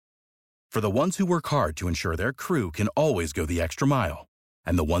For the ones who work hard to ensure their crew can always go the extra mile,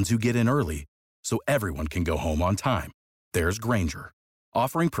 and the ones who get in early so everyone can go home on time, there's Grainger,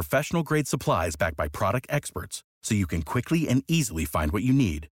 offering professional-grade supplies backed by product experts so you can quickly and easily find what you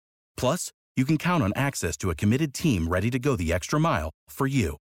need. Plus, you can count on access to a committed team ready to go the extra mile for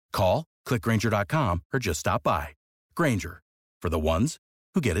you. Call, click Grainger.com, or just stop by. Grainger, for the ones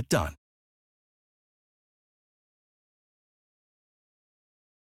who get it done.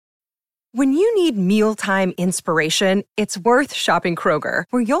 When you need mealtime inspiration, it's worth shopping Kroger,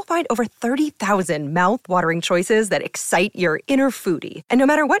 where you'll find over 30,000 mouth-watering choices that excite your inner foodie. And no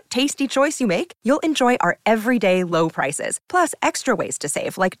matter what tasty choice you make, you'll enjoy our everyday low prices, plus extra ways to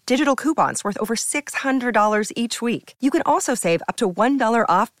save, like digital coupons worth over $600 each week. You can also save up to $1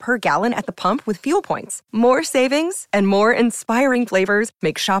 off per gallon at the pump with fuel points. More savings and more inspiring flavors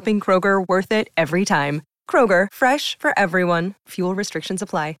make shopping Kroger worth it every time. Kroger, fresh for everyone. Fuel restrictions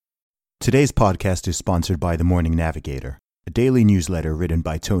apply. Today's podcast is sponsored by The Morning Navigator, a daily newsletter written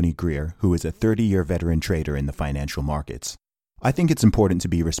by Tony Greer, who is a 30-year veteran trader in the financial markets. I think it's important to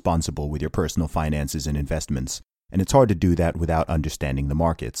be responsible with your personal finances and investments, and it's hard to do that without understanding the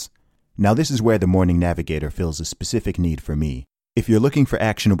markets. Now, this is where The Morning Navigator fills a specific need for me. If you're looking for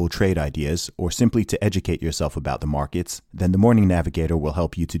actionable trade ideas, or simply to educate yourself about the markets, then The Morning Navigator will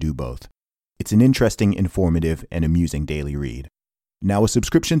help you to do both. It's an interesting, informative, and amusing daily read. Now, a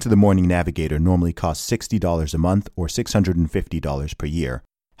subscription to The Morning Navigator normally costs $60 a month or $650 per year.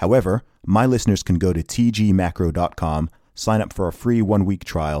 However, my listeners can go to tgmacro.com, sign up for a free 1-week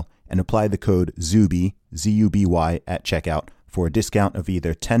trial, and apply the code ZUBY, Z-U-B-Y, at checkout for a discount of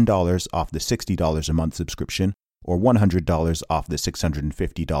either $10 off the $60 a month subscription or $100 off the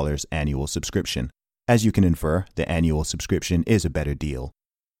 $650 annual subscription. As you can infer, the annual subscription is a better deal.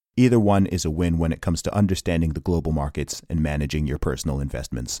 Either one is a win when it comes to understanding the global markets and managing your personal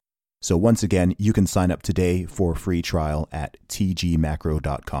investments. So once again, you can sign up today for a free trial at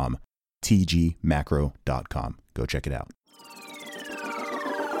tgmacro.com. tgmacro.com. Go check it out.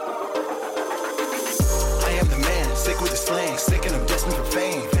 I am the man, sick with the slang, sick and I'm destined for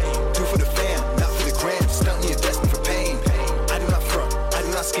fame. Do for the fam, not for the gram, stunting you're destined for pain. I do not front, I do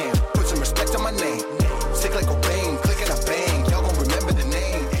not scam, put some respect on my name. Sick like Cobain, click and I bang, y'all gon' remember the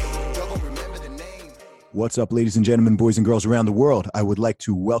name. What's up, ladies and gentlemen, boys and girls around the world? I would like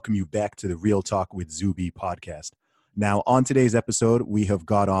to welcome you back to the Real Talk with Zuby podcast. Now, on today's episode, we have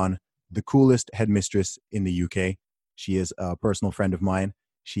got on the coolest headmistress in the UK. She is a personal friend of mine.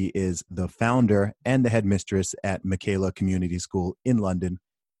 She is the founder and the headmistress at Michaela Community School in London.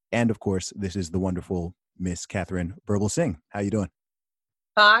 And of course, this is the wonderful Miss Catherine Birbalsingh. How you doing?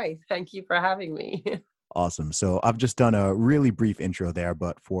 Hi, thank you for having me. Awesome. So I've just done a really brief intro there,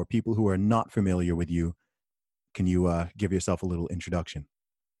 but for people who are not familiar with you, can you give yourself a little introduction?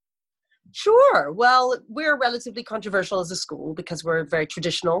 Sure. Well, we're relatively controversial as a school because we're very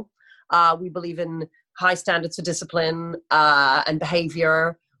traditional. We believe in high standards of discipline and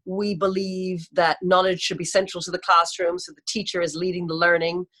behavior. We believe that knowledge should be central to the classroom, so the teacher is leading the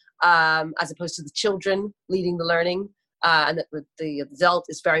learning as opposed to the children leading the learning, and that the adult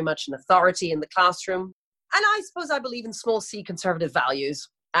is very much an authority in the classroom. And I suppose I believe in small c conservative values.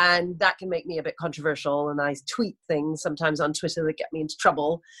 And that can make me a bit controversial, and I tweet things sometimes on Twitter that get me into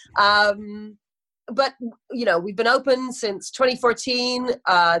trouble. But, you know, we've been open since 2014.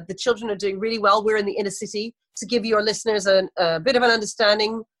 The children are doing really well. We're in the inner city. To give your listeners a bit of an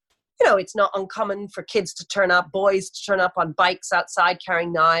understanding, you know, it's not uncommon for kids to turn up, boys to turn up on bikes outside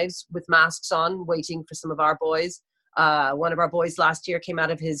carrying knives with masks on, waiting for some of our boys. One of our boys last year came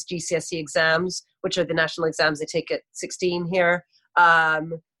out of his GCSE exams, which are the national exams they take at 16 here.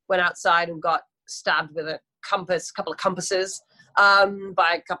 Went outside and got stabbed with a couple of compasses,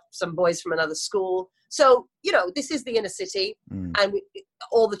 by some boys from another school. So, you know, this is the inner city, and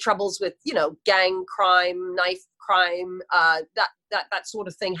all the troubles with, you know, gang crime, knife crime, that sort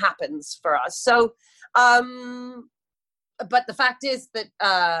of thing happens for us. So, but the fact is that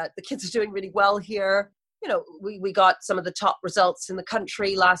the kids are doing really well here. You know, we got some of the top results in the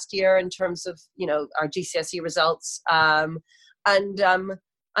country last year in terms of, you know, our GCSE results.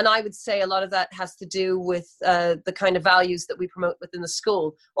 And I would say a lot of that has to do with the kind of values that we promote within the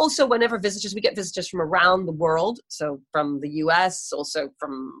school. Also, whenever we get visitors from around the world, so from the US, also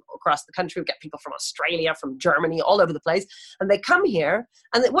from across the country, we get people from Australia, from Germany, all over the place, and they come here.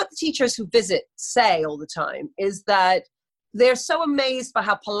 And what the teachers who visit say all the time is that they're so amazed by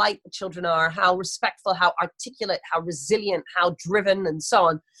how polite the children are, how respectful, how articulate, how resilient, how driven, and so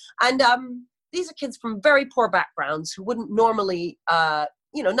on. And these are kids from very poor backgrounds who wouldn't normally,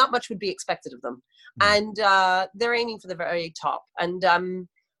 not much would be expected of them. And they're aiming for the very top. And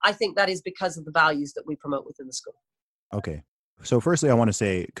I think that is because of the values that we promote within the school. Okay. So firstly, I want to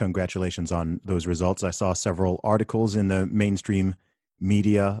say congratulations on those results. I saw several articles in the mainstream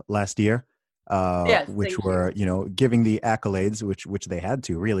media last year, Yes, which thank were, giving the accolades, which they had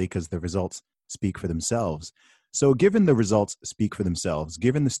to really, because the results speak for themselves. So given the results speak for themselves,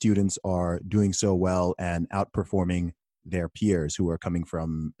 given the students are doing so well and outperforming their peers who are coming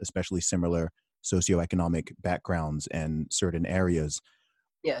from especially similar socioeconomic backgrounds and certain areas,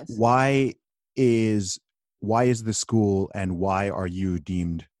 Yes. why is the school and why are you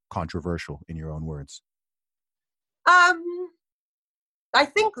deemed controversial, in your own words? I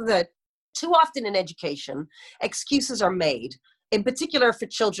think that too often in education, excuses are made, in particular for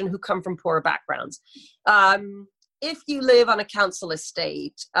children who come from poorer backgrounds. If you live on a council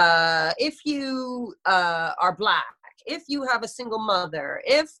estate, if you are Black, if you have a single mother,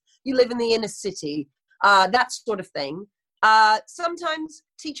 if you live in the inner city, that sort of thing, sometimes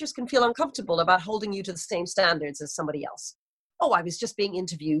teachers can feel uncomfortable about holding you to the same standards as somebody else. Oh, I was just being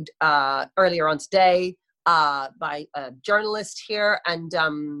interviewed earlier on today by a journalist here and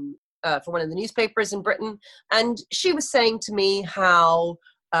for one of the newspapers in Britain. And she was saying to me how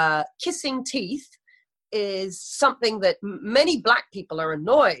kissing teeth is something that many Black people are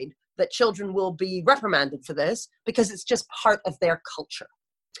annoyed that children will be reprimanded for this because it's just part of their culture.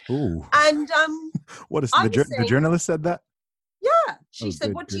 Ooh. And what is the journalist said that? Yeah, she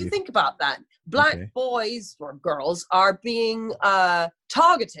said, what do you think about that? Black boys or girls are being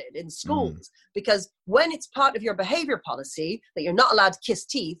targeted in schools because when it's part of your behavior policy that you're not allowed to kiss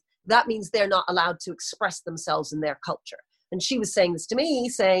teeth, that means they're not allowed to express themselves in their culture. And she was saying this to me,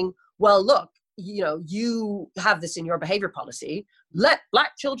 saying, well, look, you have this in your behavior policy. Let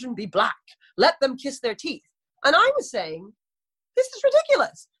Black children be Black. Let them kiss their teeth. And I was saying, this is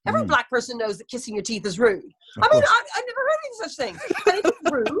ridiculous. Every Black person knows that kissing your teeth is rude. I mean, I've never heard of any such thing. And if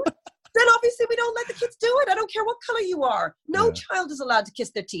it's rude, then obviously we don't let the kids do it. I don't care what color you are. No child is allowed to kiss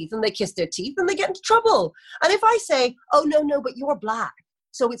their teeth, and they kiss their teeth and they get into trouble. And if I say, oh, no, but you're Black,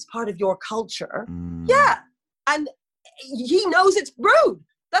 so it's part of your culture. Yeah. And he knows it's rude.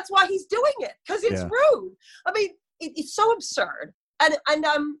 That's why he's doing it, because it's rude. I mean, it's so absurd. And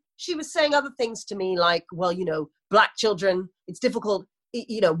she was saying other things to me like, well, Black children, it's difficult,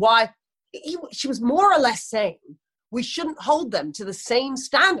 why? She was more or less saying we shouldn't hold them to the same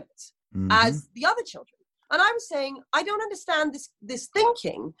standards as the other children. And I was saying, I don't understand this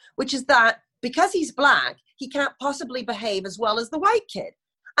thinking, which is that because he's Black, he can't possibly behave as well as the white kid.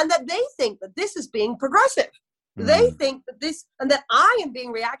 And that they think that this is being progressive. They think that this, and that I am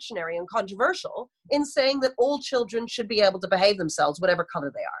being reactionary and controversial in saying that all children should be able to behave themselves, whatever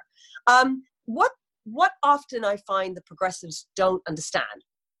color they are. What often I find the progressives don't understand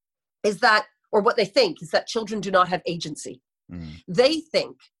is that, or what they think is that children do not have agency. They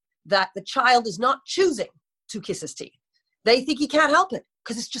think that the child is not choosing to kiss his teeth. They think he can't help it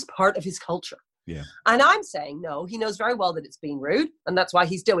because it's just part of his culture. Yeah. And I'm saying, no, he knows very well that it's being rude, and that's why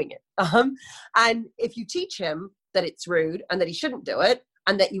he's doing it. And if you teach him that it's rude and that he shouldn't do it,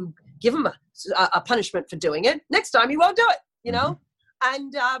 and that you give him a punishment for doing it, next time he won't do it,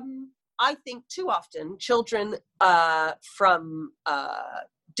 And I think too often children from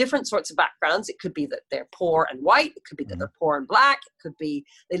different sorts of backgrounds, it could be that they're poor and white, it could be that they're poor and Black, it could be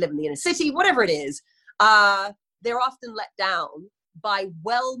they live in the inner city, whatever it is, they're often let down by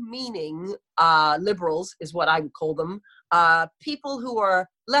well-meaning liberals, is what I would call them, people who are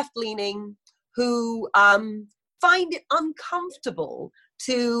left-leaning, who find it uncomfortable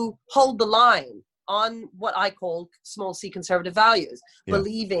to hold the line on what I call small c conservative values,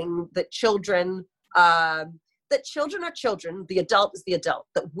 believing that children are children, the adult is the adult,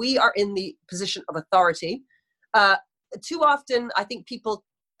 that we are in the position of authority. Too often, I think people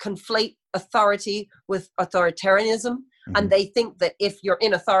conflate authority with authoritarianism, and they think that if you're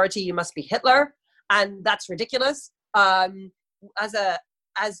in authority, you must be Hitler, and that's ridiculous. As an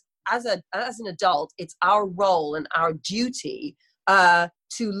adult, it's our role and our duty to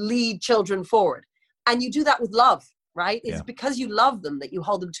lead children forward, and you do that with love, right? It's because you love them that you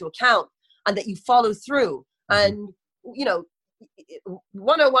hold them to account and that you follow through. And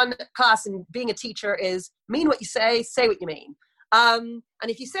 101 class in being a teacher is mean what you say what you mean. And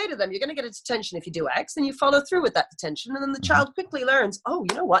if you say to them, you're going to get a detention if you do X, then you follow through with that detention. And then the child quickly learns, oh,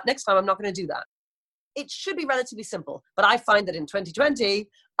 you know what? Next time I'm not going to do that. It should be relatively simple. But I find that in 2020,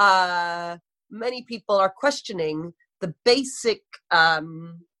 many people are questioning the basic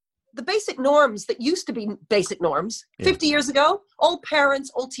norms that used to be basic norms. 50 years ago, all parents,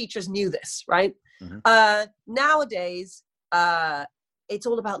 all teachers knew this, right? Nowadays, it's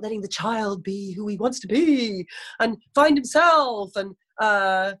all about letting the child be who he wants to be and find himself. And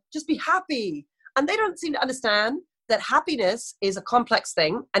just be happy. And they don't seem to understand that happiness is a complex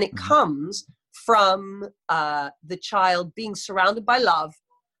thing, and it comes from the child being surrounded by love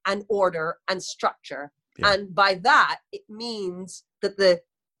and order and structure. Yeah. And by that, it means that the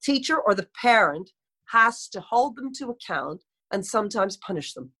teacher or the parent has to hold them to account and sometimes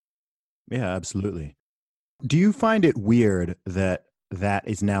punish them. Yeah, absolutely. Do you find it weird that that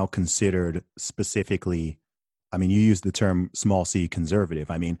is now considered specifically, I mean, you use the term small c conservative.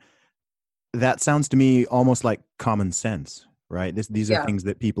 I mean, that sounds to me almost like common sense, right? These are things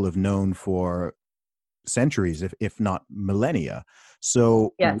that people have known for centuries, if not millennia.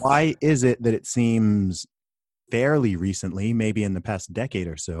 So why is it that it seems fairly recently, maybe in the past decade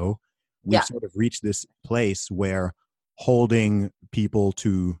or so, we've sort of reached this place where holding people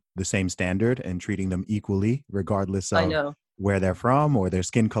to the same standard and treating them equally, regardless of where they're from or their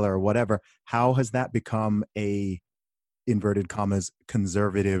skin color or whatever, how has that become a, inverted commas,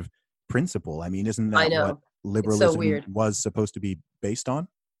 conservative principle? I mean, isn't that what liberalism was supposed to be based on?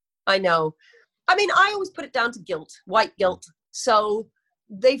 I know. I mean, I always put it down to guilt, white guilt. So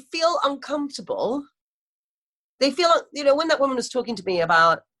they feel uncomfortable. They feel, when that woman was talking to me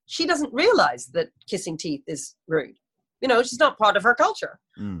about, she doesn't realize that kissing teeth is rude. She's not part of her culture.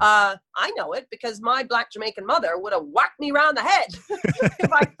 I know it because my Black Jamaican mother would have whacked me around the head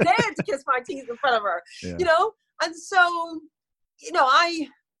if I dared to kiss my teeth in front of her, And so,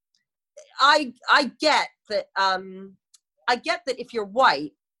 I get that. I get that if you're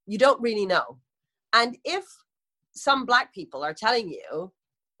white, you don't really know. And if some Black people are telling you,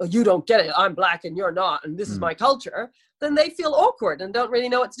 oh, you don't get it, I'm Black and you're not, and this is my culture, then they feel awkward and don't really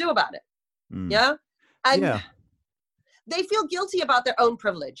know what to do about it. Yeah? And they feel guilty about their own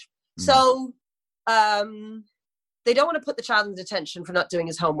privilege. So they don't want to put the child in detention for not doing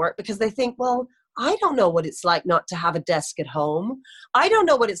his homework because they think, well, I don't know what it's like not to have a desk at home. I don't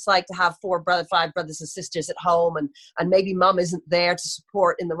know what it's like to have 5 brothers and sisters at home, and maybe mom isn't there to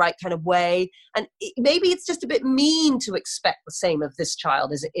support in the right kind of way. And maybe it's just a bit mean to expect the same of this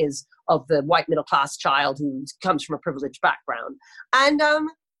child as it is of the white middle class child who comes from a privileged background. And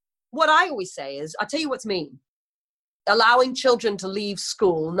what I always say is, I'll tell you what's mean. Allowing children to leave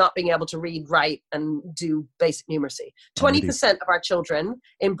school not being able to read, write, and do basic numeracy. 20% of our children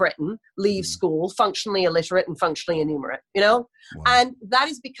in Britain leave school functionally illiterate and functionally illiterate, Wow. And that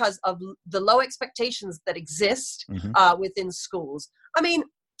is because of the low expectations that exist within schools. I mean,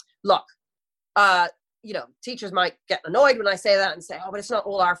 look, teachers might get annoyed when I say that and say, oh, but it's not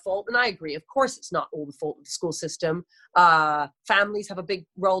all our fault. And I agree. Of course, it's not all the fault of the school system. Families have a big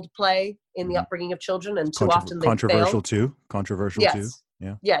role to play in the upbringing of children. And too often they Controversial fail. too.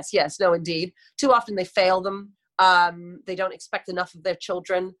 Yeah. Yes. No, indeed. Too often they fail them. They don't expect enough of their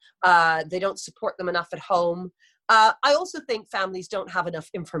children. They don't support them enough at home. I also think families don't have enough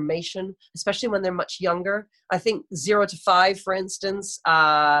information, especially when they're much younger. I think 0 to 5, for instance,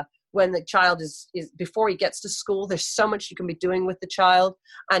 when the child is before he gets to school, there's so much you can be doing with the child.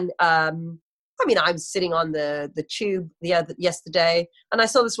 And I was sitting on the tube yesterday, and I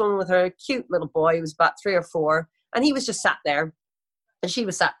saw this woman with her cute little boy who was about 3 or 4, and he was just sat there, and she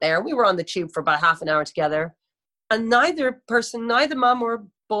was sat there. We were on the tube for about half an hour together, and neither mom or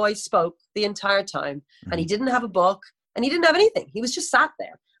boy spoke the entire time. And he didn't have a book, and he didn't have anything. He was just sat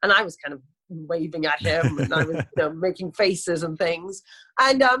there, and I was kind of waving at him, and I was making faces and things,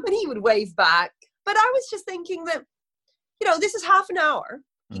 and he would wave back. But I was just thinking that, this is half an hour.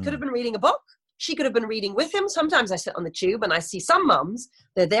 He could have been reading a book. She could have been reading with him. Sometimes I sit on the tube and I see some mums,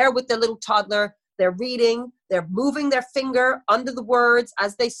 they're there with their little toddler, they're reading, they're moving their finger under the words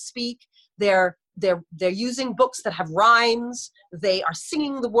as they speak, they're using books that have rhymes, they are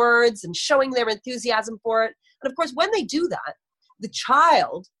singing the words and showing their enthusiasm for it. And of course, when they do that, the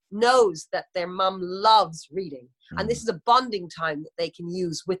child knows that their mum loves reading, and this is a bonding time that they can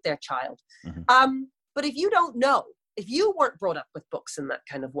use with their child. But if you don't know, if you weren't brought up with books in that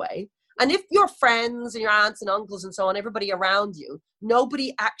kind of way, and if your friends and your aunts and uncles and so on, everybody around you,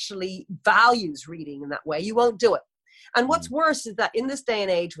 nobody actually values reading in that way, you won't do it. And what's worse is that in this day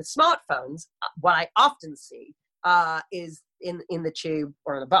and age with smartphones, what I often see is in the tube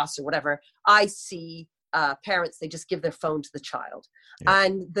or on a bus or whatever, I see parents, they just give their phone to the child.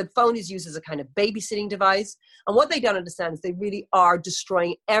 And the phone is used as a kind of babysitting device. And what they don't understand is they really are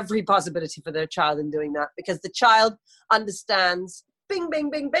destroying every possibility for their child in doing that, because the child understands bing,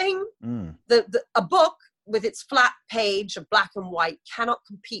 bing, bing, bing. A book with its flat page of black and white cannot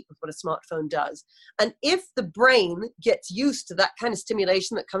compete with what a smartphone does. And if the brain gets used to that kind of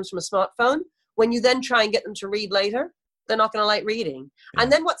stimulation that comes from a smartphone, when you then try and get them to read later, they're not going to like reading.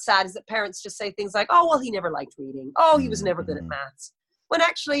 And then what's sad is that parents just say things like, oh, well, he never liked reading. Oh, he was never good at maths. when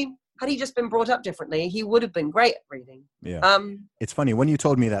actually, had he just been brought up differently, he would have been great at reading. Yeah. It's funny, when you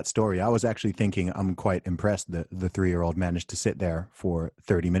told me that story, I was actually thinking I'm quite impressed that the 3-year-old managed to sit there for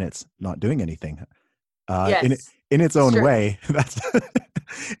 30 minutes not doing anything. Yes. In its own Sure. way, that's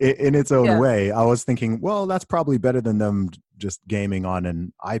in its own way, I was thinking, well, that's probably better than them just gaming on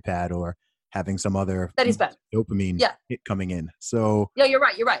an iPad or having some other That is better. dopamine hit coming in. So no, you're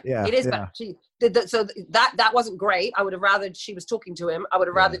right. Yeah, it is better. So that wasn't great. I would have rather she was talking to him. I would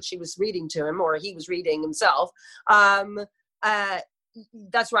have rather she was reading to him, or he was reading himself. That's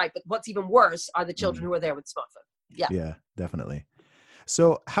right. But what's even worse are the children who are there with smartphone. Yeah, definitely.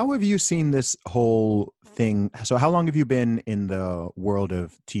 So how have you seen this whole thing? So how long have you been in the world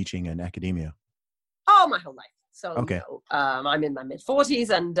of teaching and academia? Oh, my whole life. So, Okay. I'm in my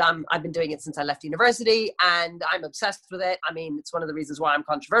mid-40s, and I've been doing it since I left university, and I'm obsessed with it. I mean, it's one of the reasons why I'm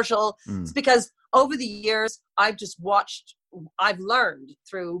controversial. It's because over the years, I've learned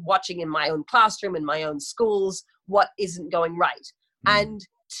through watching in my own classroom, in my own schools, what isn't going right. And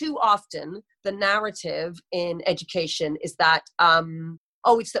too often, the narrative in education is that,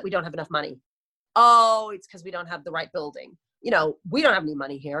 it's that we don't have enough money. Oh, it's because we don't have the right building. We don't have any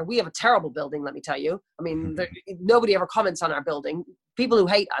money here. We have a terrible building, let me tell you. I mean, nobody ever comments on our building. People who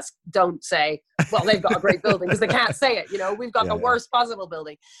hate us don't say, well, they've got a great building, because they can't say it. We've got the worst possible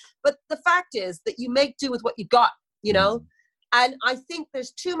building. But the fact is that you make do with what you've got, And I think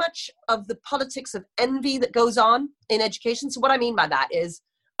there's too much of the politics of envy that goes on in education. So what I mean by that is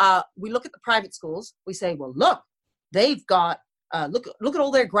we look at the private schools. We say, well, look, they've got, look at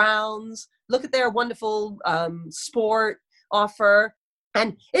all their grounds. Look at their wonderful sport offer,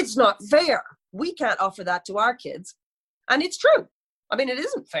 and it's not fair. We can't offer that to our kids. And it's true. I mean, it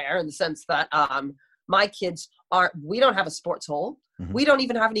isn't fair in the sense that my kids we don't have a sports hall. We don't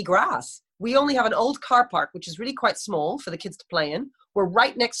even have any grass. We only have an old car park, which is really quite small for the kids to play in. We're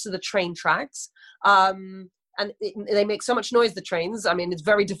right next to the train tracks. And they make so much noise, the trains. I mean, it's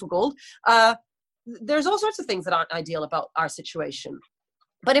very difficult. There's all sorts of things that aren't ideal about our situation.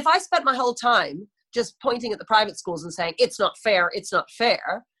 But if I spent my whole time just pointing at the private schools and saying, it's not fair,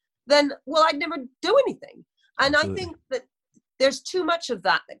 then, well, I'd never do anything. And Absolutely. I think that there's too much of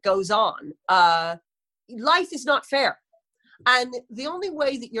that goes on. Life is not fair. And the only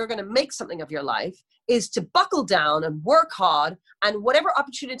way that you're going to make something of your life is to buckle down and work hard, and whatever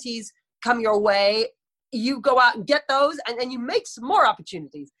opportunities come your way, you go out and get those, and then you make some more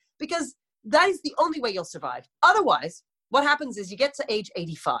opportunities, because that is the only way you'll survive. Otherwise, what happens is you get to age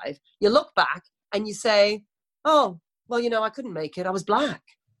 85, you look back, and you say, oh, well, I couldn't make it. I was black.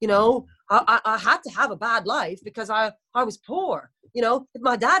 I had to have a bad life because I was poor. If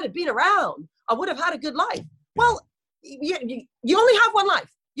my dad had been around, I would have had a good life. Well, you only have one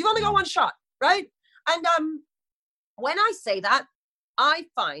life. You've only got one shot, right? And when I say that, I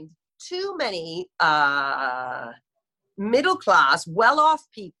find too many middle-class, well-off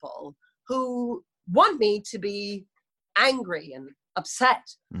people who want me to be angry and upset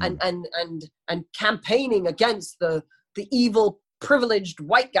and campaigning against the evil, privileged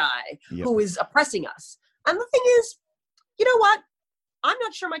white guy who is oppressing us. And the thing is, you know what? I'm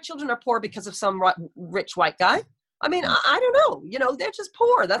not sure my children are poor because of some rich white guy. I mean, I don't know. They're just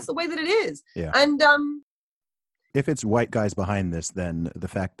poor. That's the way that it is. Yeah. And if it's white guys behind this, then the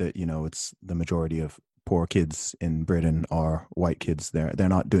fact that, it's the majority of poor kids in Britain are white kids, they're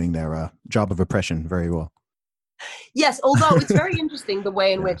not doing their job of oppression very well. Yes, although it's very interesting the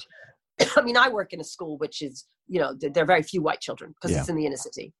way in which, I work in a school which is, there are very few white children because it's in the inner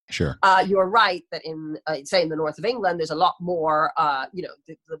city. Sure. You're right that in, say, in the north of England, there's a lot more,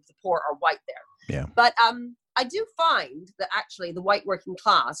 the poor are white there. Yeah. But I do find that actually the white working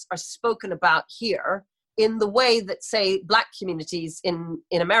class are spoken about here in the way that, say, black communities in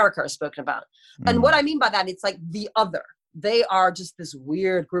America are spoken about. And what I mean by that, it's like the other. They are just this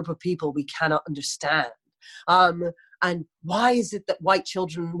weird group of people we cannot understand. And why is it that white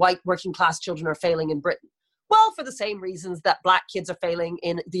working class children are failing in Britain? Well, for the same reasons that black kids are failing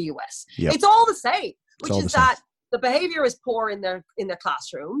in the US. Yep. It's all the same, which is that the behavior is poor in their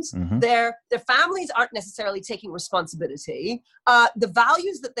classrooms. Their families aren't necessarily taking responsibility. The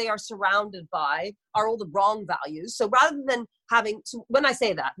values that they are surrounded by are all the wrong values. So rather than when I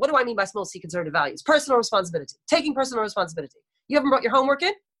say that, what do I mean by small C conservative values? Personal responsibility, taking personal responsibility. You haven't brought your homework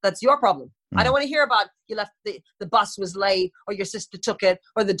in? That's your problem. I don't want to hear about you left the bus was late, or your sister took it,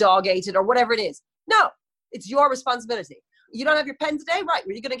 or the dog ate it, or whatever it is. No, it's your responsibility. You don't have your pen today? Right.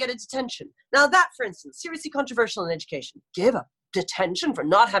 Were you going to get a detention? Now that, for instance, seriously controversial in education. Give a detention for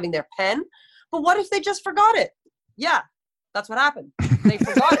not having their pen? But what if they just forgot it? Yeah, that's what happened. They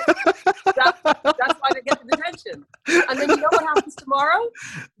forgot it. That's why they get the detention. And then you know what happens tomorrow?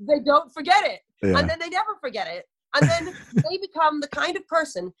 They don't forget it. Yeah. And then they never forget it. And then they become the kind of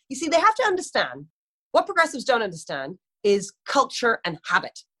person, you see, they have to understand, what progressives don't understand is culture and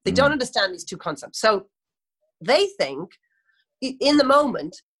habit. They don't understand these two concepts. So they think in the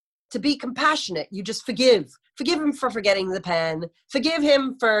moment, to be compassionate, you just forgive. Forgive him for forgetting the pen. Forgive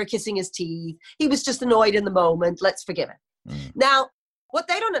him for kissing his teeth. He was just annoyed in the moment. Let's forgive it. Now, what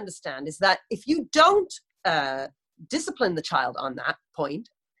they don't understand is that if you don't discipline the child on that point,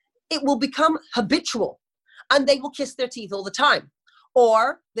 it will become habitual and they will kiss their teeth all the time,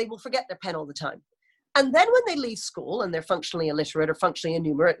 or they will forget their pen all the time. And then when they leave school and they're functionally illiterate or functionally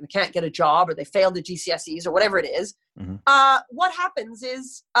innumerate and they can't get a job or they failed the GCSEs or whatever it is, what happens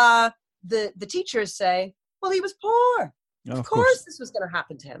is the teachers say, well, he was poor. Oh, of course this was going to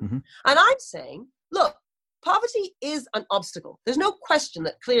happen to him. And I'm saying, look, poverty is an obstacle. There's no question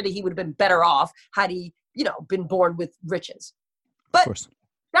that clearly he would have been better off had he, been born with riches. But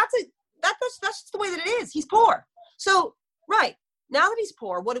that's the way that it is. He's poor. So, right, now that he's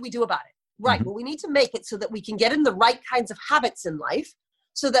poor, what do we do about it? Right, well, we need to make it so that we can get in the right kinds of habits in life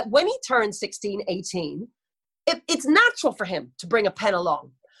so that when he turns 16, 18, it's natural for him to bring a pen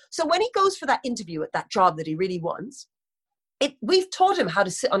along. So when he goes for that interview at that job that he really wants, we've taught him how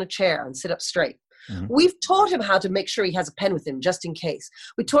to sit on a chair and sit up straight. We've taught him how to make sure he has a pen with him just in case.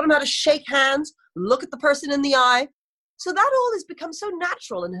 We taught him how to shake hands, look at the person in the eye. So that all has become so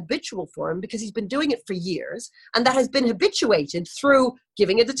natural and habitual for him because he's been doing it for years. And that has been habituated through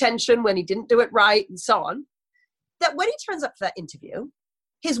giving it attention when he didn't do it right and so on. That when he turns up for that interview,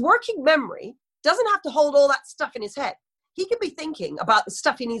 his working memory doesn't have to hold all that stuff in his head. He can be thinking about the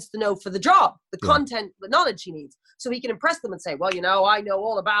stuff he needs to know for the job, the content, the knowledge he needs. So he can impress them and say, well, I know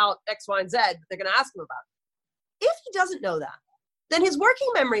all about X, Y, and Z that they're going to ask him about. If he doesn't know that, then his working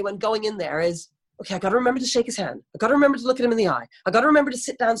memory when going in there is, okay, I got to remember to shake his hand. I got to remember to look at him in the eye. I got to remember to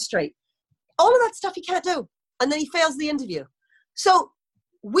sit down straight. All of that stuff he can't do. And then he fails the interview. So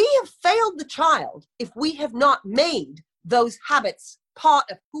we have failed the child if we have not made those habits part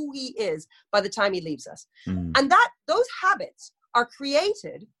of who he is by the time he leaves us. And those habits are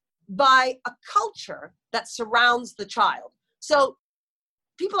created by a culture that surrounds the child. So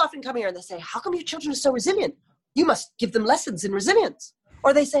people often come here and they say, how come your children are so resilient? You must give them lessons in resilience.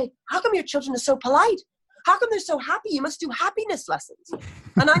 Or they say, how come your children are so polite? How come they're so happy? You must do happiness lessons.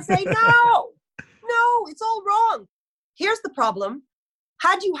 And I say, no, it's all wrong. Here's the problem.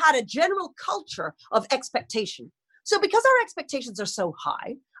 Had you had a general culture of expectation, so because our expectations are so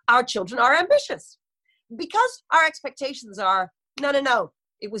high, our children are ambitious. Because our expectations are, no,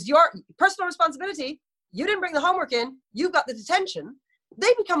 it was your personal responsibility. You didn't bring the homework in. You got the detention.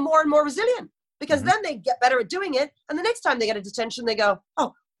 They become more and more resilient because then they get better at doing it. And the next time they get a detention, they go,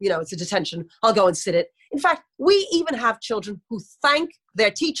 oh, it's a detention. I'll go and sit it. In fact, we even have children who thank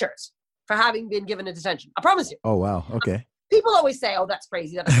their teachers for having been given a detention. I promise you. Oh, wow. Okay. People always say, oh, that's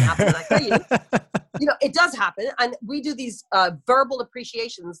crazy. That doesn't happen. And I tell you, it does happen. And we do these verbal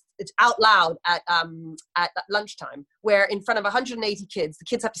appreciations. It's out loud at lunchtime, where in front of 180 kids, the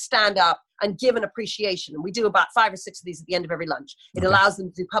kids have to stand up and give an appreciation. And we do about 5 or 6 of these at the end of every lunch. It allows them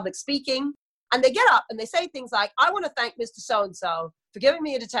to do public speaking. And they get up and they say things like, I want to thank Mr. So-and-so for giving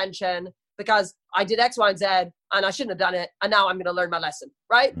me a detention because I did X, Y, and Z and I shouldn't have done it. And now I'm going to learn my lesson,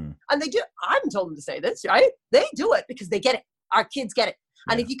 right? And they do. I haven't told them to say this, right? They do it because they get it. Our kids get it.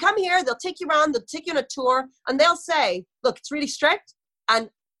 And if you come here, they'll take you around, they'll take you on a tour, and they'll say, look, it's really strict. And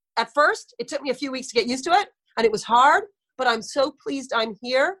at first, it took me a few weeks to get used to it, and it was hard, but I'm so pleased I'm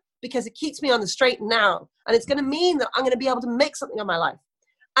here because it keeps me on the straight and narrow. And it's going to mean that I'm going to be able to make something of my life.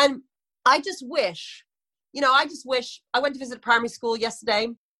 And I just wish, I went to visit a primary school yesterday,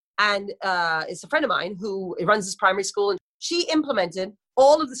 and it's a friend of mine who runs this primary school, and she implemented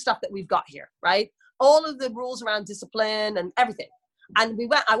all of the stuff that we've got here, right? All of the rules around discipline and everything. And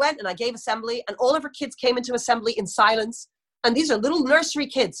I went and I gave assembly, and all of her kids came into assembly in silence. And these are little nursery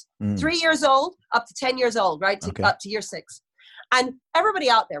kids, 3 years old up to 10 years old, right? Up to year 6. And everybody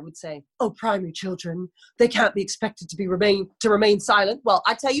out there would say, oh, primary children, they can't be expected to remain silent. Well,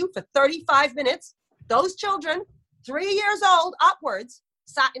 I tell you, for 35 minutes, those children, 3 years old upwards,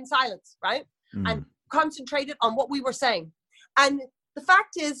 sat in silence, right? And concentrated on what we were saying. And the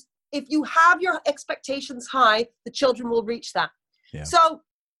fact is, if you have your expectations high, the children will reach that. Yeah. So,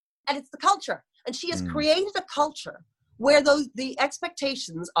 and it's the culture. And she has created a culture where the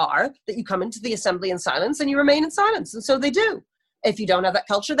expectations are that you come into the assembly in silence and you remain in silence. And so they do. If you don't have that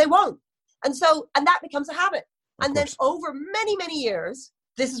culture, they won't. And that becomes a habit. And then over many, many years,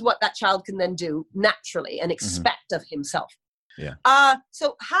 this is what that child can then do naturally and expect of himself. Yeah.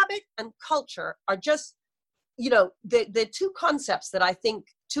 So habit and culture are just, the two concepts that I think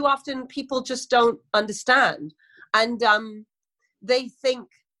too often people just don't understand. And they think,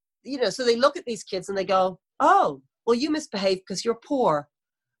 so they look at these kids and they go, oh, well, you misbehave because you're poor.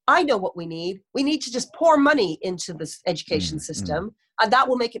 I know what we need. We need to just pour money into this education system, and that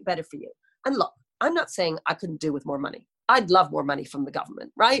will make it better for you. And look, I'm not saying I couldn't do with more money. I'd love more money from the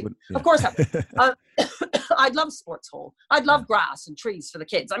government, right? Yeah. Of course I would. I'd love a sports hall. I'd love grass and trees for the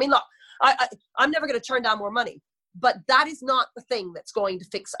kids. I mean, look, I'm never going to turn down more money. But that is not the thing that's going to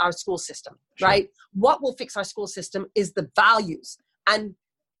fix our school system, right? What will fix our school system is the values. And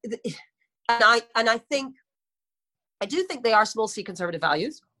I do think they are small c conservative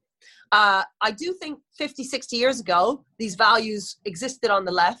values. I do think 50, 60 years ago, these values existed on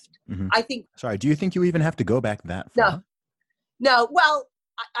the left. I think... Sorry, do you think you even have to go back that far? No. Well,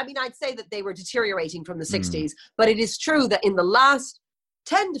 I mean, I'd say that they were deteriorating from the 60s, but it is true that in the last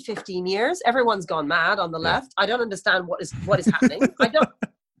 10 to 15 years, everyone's gone mad on the left. I don't understand what is happening.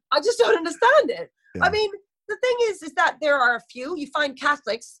 I just don't understand it. Yeah. I mean, the thing is that there are a few. You find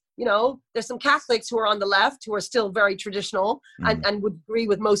Catholics, there's some Catholics who are on the left who are still very traditional and would agree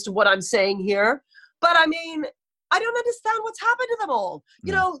with most of what I'm saying here. But I mean, I don't understand what's happened to them all.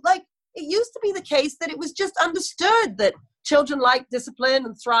 Like it used to be the case that it was just understood that children liked discipline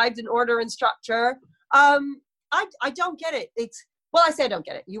and thrived in order and structure. I don't get it. Well, I say I don't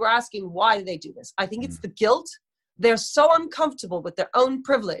get it. You were asking why do they do this? I think it's the guilt. They're so uncomfortable with their own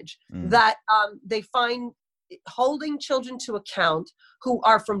privilege that they find holding children to account who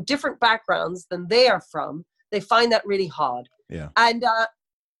are from different backgrounds than they are from. They find that really hard. Yeah. And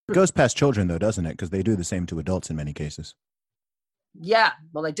it goes past children, though, doesn't it? Because they do the same to adults in many cases. Yeah.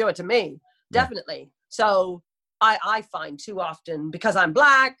 Well, they do it to me. Definitely. Yeah. So I find too often, because I'm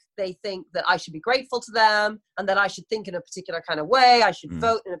Black, they think that I should be grateful to them and that I should think in a particular kind of way. I should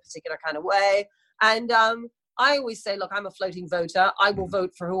vote in a particular kind of way. And I always say, look, I'm a floating voter. I will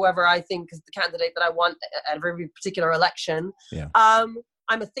vote for whoever I think is the candidate that I want at every particular election. Yeah.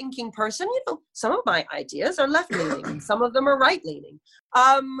 I'm a thinking person. Some of my ideas are left-leaning. Some of them are right-leaning.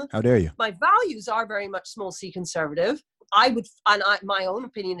 How dare you? My values are very much small c conservative. My own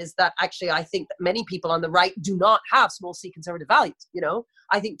opinion is that actually I think that many people on the right do not have small c conservative values.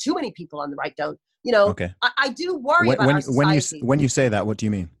 I think too many people on the right don't. Okay. I do worry about our society. When you say that, what do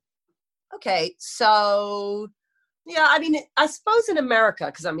you mean? Okay, so yeah, I mean, I suppose in America,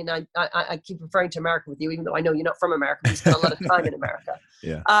 because I mean, I keep referring to America with you, even though I know you're not from America. You spend a lot of time in America.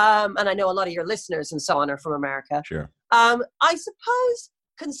 Yeah. And I know a lot of your listeners and so on are from America. Sure. I suppose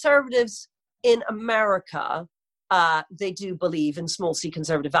conservatives in America, they do believe in small c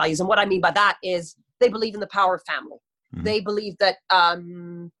conservative values. And what I mean by that is they believe in the power of family. They believe that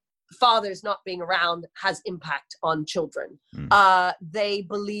fathers not being around has impact on children. They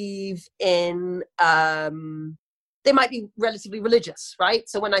believe in, they might be relatively religious, right?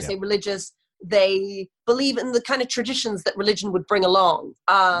 So when I say religious, they believe in the kind of traditions that religion would bring along.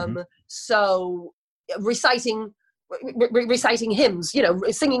 So reciting hymns,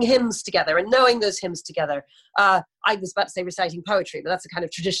 singing hymns together and knowing those hymns together. I was about to say reciting poetry, but that's a kind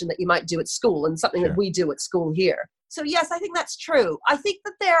of tradition that you might do at school and something that we do at school here. So yes, I think that's true. I think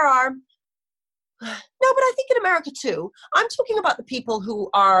that there are, but I think in America too, I'm talking about the people who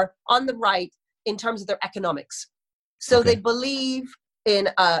are on the right in terms of their economics. So they believe in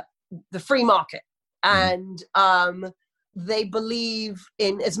the free market and they believe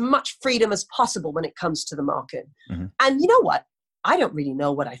in as much freedom as possible when it comes to the market. And you know what? I don't really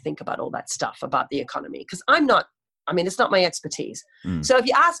know what I think about all that stuff about the economy because it's not my expertise. So if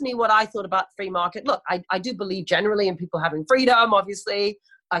you ask me what I thought about free market, look, I do believe generally in people having freedom, obviously.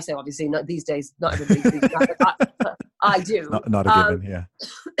 I say obviously, not these days, not everybody believes that, but I do. Not a given, yeah.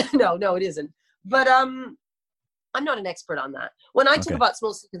 No, it isn't. But I'm not an expert on that. When I talk about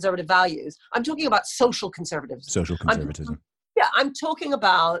small conservative values, I'm talking about social conservatism. Social conservatism. I'm talking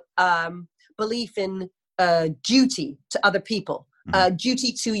about belief in duty to other people,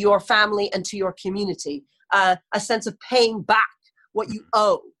 duty to your family and to your community, a sense of paying back what you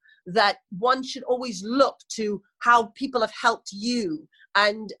owe, that one should always look to how people have helped you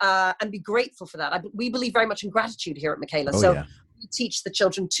and be grateful for that. We believe very much in gratitude here at Michaela. We teach the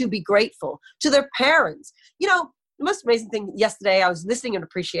children to be grateful to their parents. The most amazing thing yesterday, I was listening in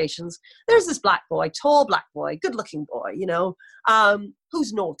appreciations. There's this black boy, tall black boy, good looking boy,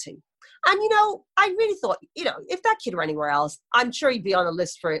 who's naughty. And, I really thought, if that kid were anywhere else, I'm sure he'd be on a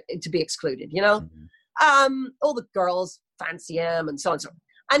list for it to be excluded, all the girls fancy him and so on and so on.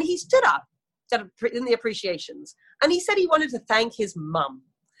 And he stood up in the appreciations and he said he wanted to thank his mum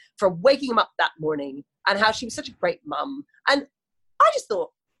for waking him up that morning and how she was such a great mum. And I just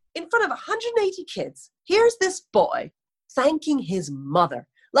thought, in front of 180 kids, here's this boy thanking his mother.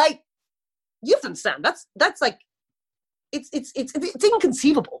 Like, you have to understand, that's like, it's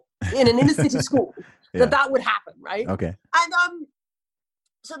inconceivable in an inner city school that would happen, right? Okay. And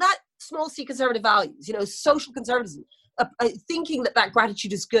so that small c conservative values, social conservatism, thinking that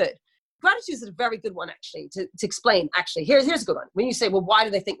gratitude is good. Gratitude is a very good one, actually, to explain. Actually, here's a good one. When you say, well, why do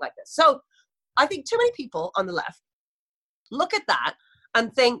they think like this? So I think too many people on the left look at that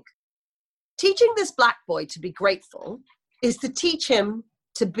and think teaching this black boy to be grateful is to teach him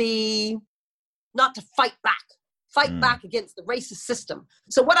to be, not to fight back against the racist system.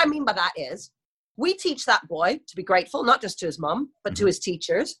 So what I mean by that is we teach that boy to be grateful, not just to his mom, but to his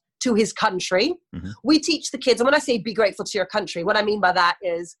teachers, to his country. We teach the kids, and when I say be grateful to your country, what I mean by that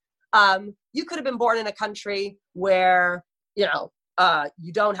is you could have been born in a country where, you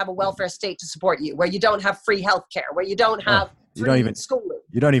don't have a welfare state to support you, where you don't have free healthcare, where you don't have schooling.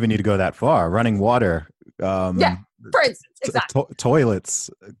 You don't even need to go that far. Running water. For instance, exactly. Toilets,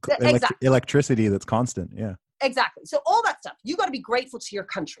 Exactly. electricity that's constant. Yeah. Exactly. So all that stuff, you got to be grateful to your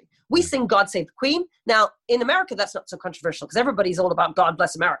country. We sing God Save the Queen. Now, in America, that's not so controversial because everybody's all about God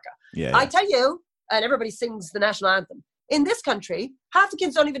Bless America. Yeah. I tell you, and everybody sings the national anthem. In this country, half the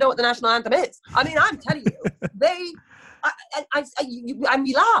kids don't even know what the national anthem is. I mean, I'm telling you,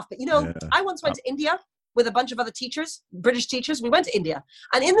 you laugh, but I once went to India with a bunch of other teachers, British teachers. We went to India.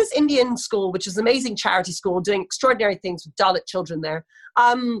 And in this Indian school, which is an amazing charity school, doing extraordinary things with Dalit children there,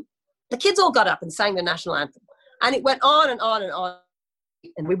 the kids all got up and sang the national anthem. And it went on and on and on.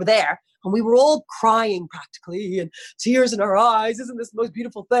 And we were there, and we were all crying practically, and tears in our eyes. Isn't this the most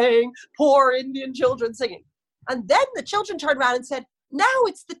beautiful thing? Poor Indian children singing. And then the children turned around and said, now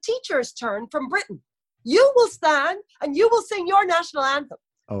it's the teacher's turn from Britain. You will stand and you will sing your national anthem.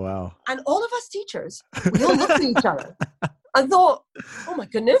 Oh, wow. And all of us teachers, we all looked at each other and thought, oh my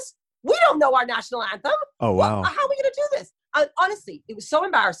goodness, we don't know our national anthem. Oh, wow. How are we going to do this? And honestly, it was so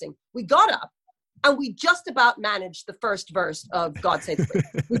embarrassing. We got up and we just about managed the first verse of God Save the Queen.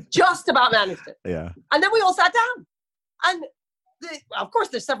 We just about managed it. Yeah. And then we all sat down. And of course,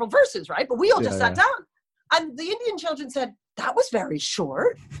 there's several verses, right? But we all just sat down. And the Indian children said, that was very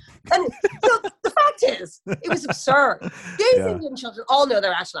short. And the fact is, it was absurd. These Indian children all know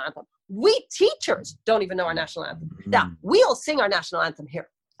their national anthem. We teachers don't even know our national anthem. Now, we all sing our national anthem here.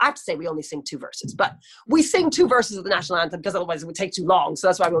 I have to say we only sing 2 verses, but we sing 2 verses of the national anthem because otherwise it would take too long. So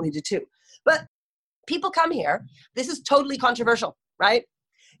that's why we only do 2. But people come here. This is totally controversial, right?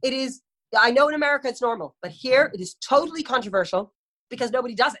 It is, I know in America it's normal, but here it is totally controversial because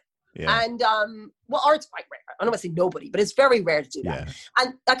nobody does it. Yeah. And, or it's quite rare. I don't want to say nobody, but it's very rare to do that. Yeah.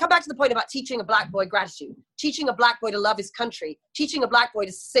 And I come back to the point about teaching a black boy gratitude, teaching a black boy to love his country, teaching a black boy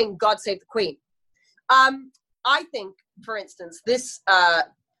to sing God Save the Queen. I think, for instance, this,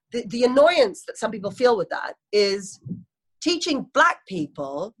 the annoyance that some people feel with that is teaching black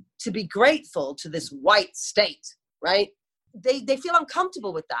people to be grateful to this white state, right? They feel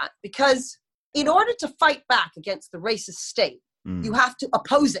uncomfortable with that because in order to fight back against the racist state, you have to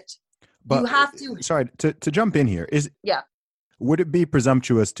oppose it. But, you have to. Sorry, to jump in here. Would it be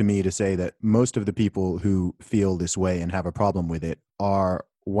presumptuous to me to say that most of the people who feel this way and have a problem with it are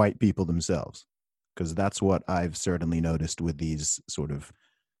white people themselves? Because that's what I've certainly noticed with these sort of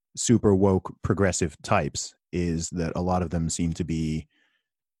super woke progressive types, is that a lot of them seem to be,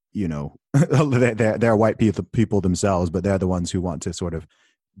 they're white people themselves, but they're the ones who want to sort of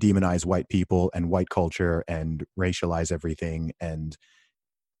demonize white people and white culture and racialize everything and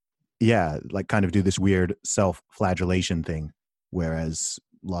kind of do this weird self-flagellation thing, whereas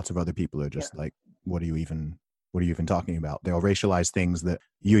lots of other people are just like, what are you even talking about? They'll racialize things that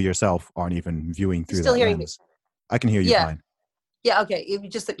you yourself aren't even viewing through. Still hearing lens. Me? I can hear you fine. Yeah, okay.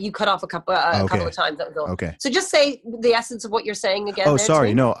 You cut off a couple of times. That was all. Okay. So just say the essence of what you're saying again. Oh,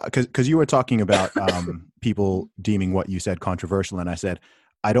 sorry. No, because you were talking about people deeming what you said controversial, and I said,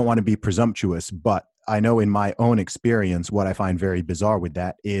 I don't want to be presumptuous, but I know in my own experience, what I find very bizarre with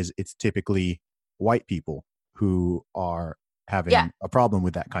that is it's typically white people who are having a problem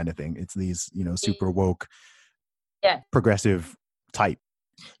with that kind of thing. It's these, super woke, progressive type.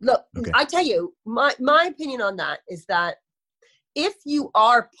 Look, I tell you, my opinion on that is that if you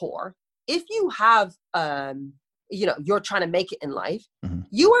are poor, if you have, you're trying to make it in life,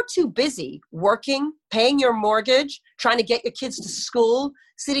 you are too busy working, paying your mortgage, trying to get your kids to school,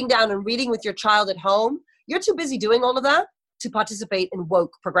 sitting down and reading with your child at home. You're too busy doing all of that to participate in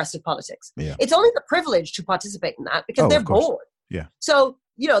woke progressive politics. Yeah. It's only the privileged to participate in that because they're bored. Yeah. So,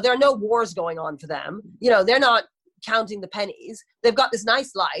 there are no wars going on for them. They're not counting the pennies. They've got this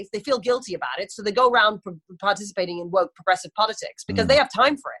nice life. They feel guilty about it. So they go around participating in woke progressive politics because they have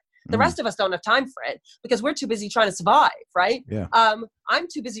time for it. The rest of us don't have time for it because we're too busy trying to survive, right? Yeah. I'm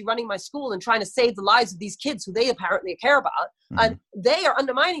too busy running my school and trying to save the lives of these kids who they apparently care about, and they are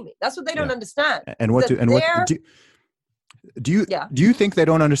undermining me. That's what they don't understand. And do you think they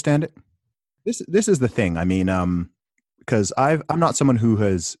don't understand it? This is the thing. I mean, because I'm not someone who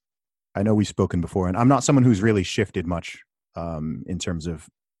has. I know we've spoken before, and I'm not someone who's really shifted much in terms of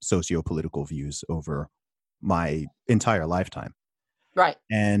socio-political views over my entire lifetime. Right.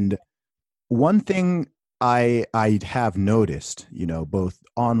 And one thing I have noticed, both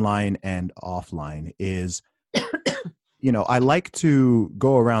online and offline is, I like to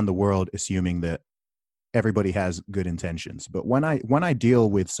go around the world assuming that everybody has good intentions. But when I deal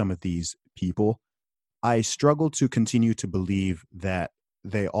with some of these people, I struggle to continue to believe that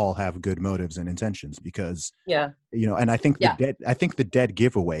they all have good motives and intentions because, and I think the dead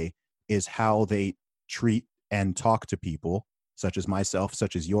giveaway is how they treat and talk to people such as myself,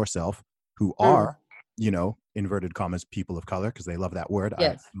 such as yourself, who are, inverted commas, people of color, because they love that word.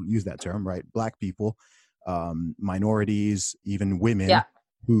 Yes. I don't use that term, right? Black people, minorities, even women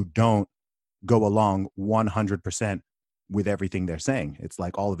who don't go along 100% with everything they're saying. It's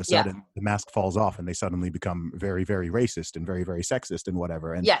like all of a sudden the mask falls off and they suddenly become very, very racist and very, very sexist and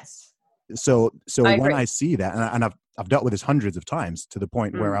whatever. And so when I see that, and I've dealt with this hundreds of times to the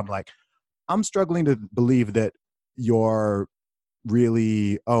point where I'm like, I'm struggling to believe that you're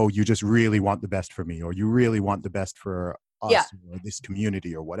really, you just really want the best for me, or you really want the best for us or this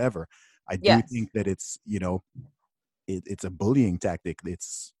community or whatever. I do think that it's, it's a bullying tactic.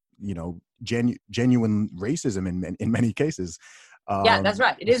 It's, genuine racism in many cases. That's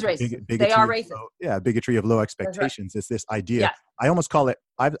right. It is racist. They are racist. Bigotry of low expectations. Right. It's this idea. Yeah. I almost call it,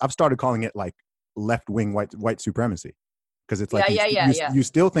 I've started calling it like left-wing white supremacy. Because it's like, you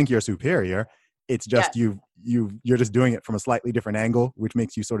still think you're superior. It's just you're just doing it from a slightly different angle, which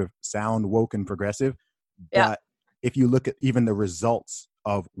makes you sort of sound woke and progressive. But if you look at even the results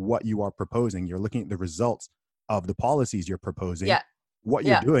of what you are proposing, you're looking at the results of the policies you're proposing. Yeah. What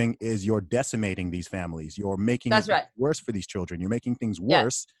you're doing is you're decimating these families. You're making it worse for these children. You're making things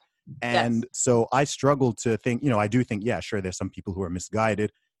worse. And so I struggle to think, I do think, sure, there's some people who are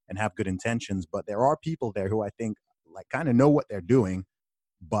misguided and have good intentions, but there are people there who I think like kind of know what they're doing,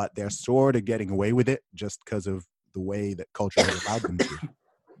 but they're sort of getting away with it just because of the way that culture has allowed them to.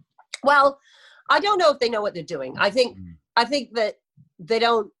 Well, I don't know if they know what they're doing. I think that they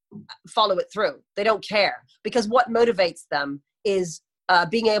don't follow it through. They don't care, because what motivates them is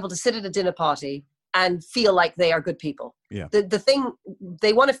being able to sit at a dinner party and feel like they are good people. Yeah. The thing,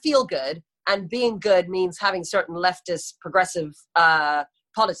 they want to feel good, and being good means having certain leftist progressive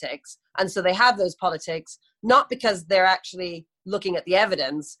politics. And so they have those politics, not because they're actually looking at the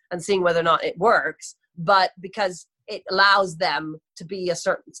evidence and seeing whether or not it works, but because it allows them to be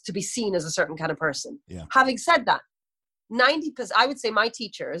seen as a certain kind of person. Yeah. Having said that, 90%, I would say my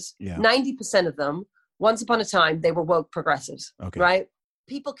teachers, 90% of them, once upon a time, they were woke progressives, right?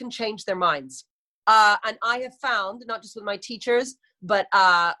 People can change their minds. And I have found, not just with my teachers, but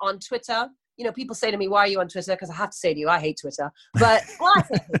on Twitter, people say to me, why are you on Twitter? Because I have to say to you, I hate Twitter. But,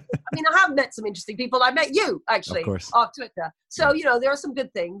 I have met some interesting people. I met you, actually, off Twitter. So, there are some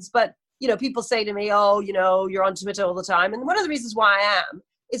good things. But, people say to me, you're on Twitter all the time. And one of the reasons why I am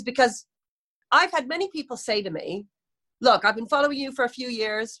is because I've had many people say to me, look, I've been following you for a few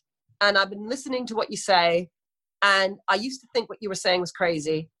years, and I've been listening to what you say. And I used to think what you were saying was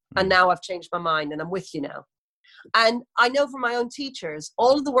crazy. And now I've changed my mind and I'm with you now. And I know from my own teachers,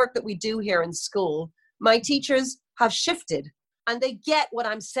 all of the work that we do here in school, my teachers have shifted and they get what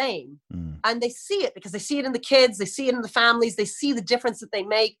I'm saying. And they see it because they see it in the kids, they see it in the families, they see the difference that they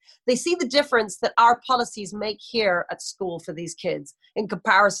make. They see the difference that our policies make here at school for these kids in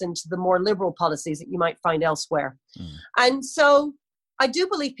comparison to the more liberal policies that you might find elsewhere. And so I do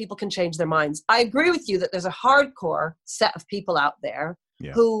believe people can change their minds. I agree with you that there's a hardcore set of people out there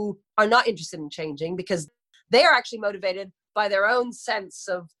who are not interested in changing because they are actually motivated by their own sense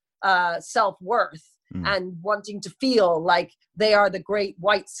of self-worth and wanting to feel like they are the great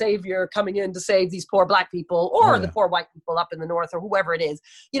white savior coming in to save these poor black people or the poor white people up in the north or whoever it is.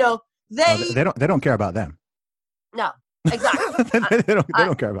 They don't care about them. No, exactly. they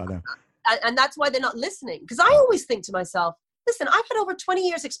don't care about them. And that's why they're not listening. Because I always think to myself, listen, I've had over 20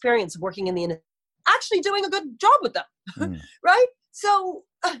 years experience of working in the industry, actually doing a good job with them, right? So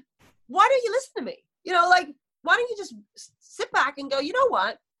why don't you listen to me? Why don't you just sit back and go, you know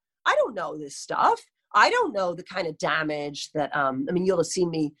what? I don't know this stuff. I don't know the kind of damage that, I mean, you'll have seen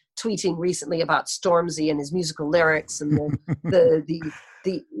me tweeting recently about Stormzy and his musical lyrics and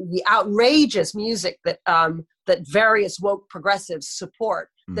the outrageous music that that various woke progressives support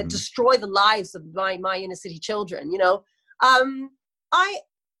that destroy the lives of my inner city children. You know,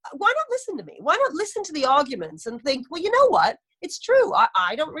 why not listen to me? Why not listen to the arguments and think, well, you know what? It's true.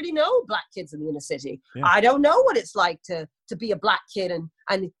 I don't really know black kids in the inner city. Yeah. I don't know what it's like to be a black kid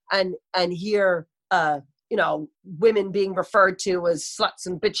and hear you know, women being referred to as sluts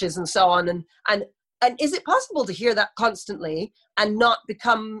and bitches and so on. And is it possible to hear that constantly and not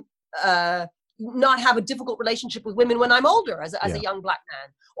become not have a difficult relationship with women when I'm older as a young black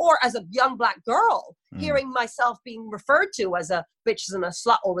man, or as a young black girl, hearing myself being referred to as a bitch and a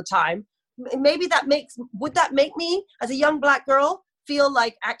slut all the time? Maybe would that make me as a young black girl feel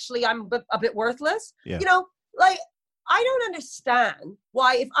like actually I'm a bit worthless? Yeah. You know, like, I don't understand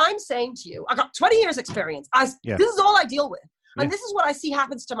why, if I'm saying to you, I got 20 years experience, this is all I deal with. And this is what I see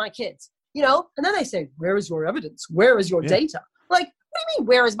happens to my kids, you know? And then they say, where is your evidence? Where is your data? Like, what do you mean,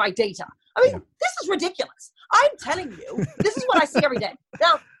 where is my data? I mean, this is ridiculous. I'm telling you, this is what I see every day.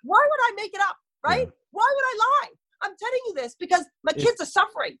 Now, why would I make it up, right? Yeah. Why would I lie? I'm telling you this because my kids are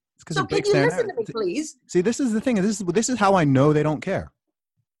suffering. So can you listen to me, please? See, this is the thing. This is how I know they don't care.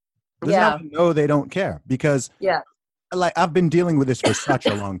 This is how I know they don't care, because like, I've been dealing with this for such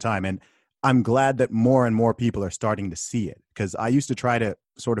a long time, and I'm glad that more and more people are starting to see it, because I used to try to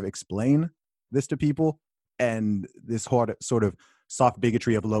sort of explain this to people, and this sort of soft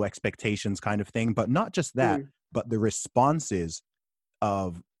bigotry of low expectations kind of thing. But not just that, but the responses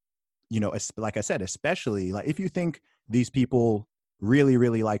of, you know, like I said, especially like if you think these people really,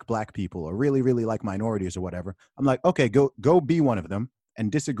 really like black people or really, really like minorities or whatever, I'm like, okay, go be one of them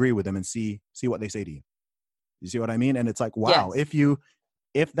and disagree with them and see what they say to you. You see what I mean? And it's like, wow,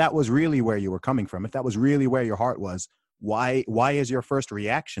 if that was really where you were coming from, if that was really where your heart was, why is your first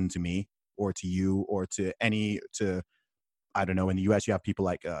reaction to me or to you or to I don't know, in the US you have people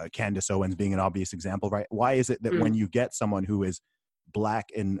like Candace Owens being an obvious example, right? Why is it that when you get someone who is black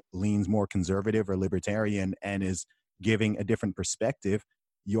and leans more conservative or libertarian and is giving a different perspective,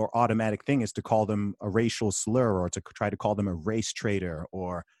 your automatic thing is to call them a racial slur or to try to call them a race traitor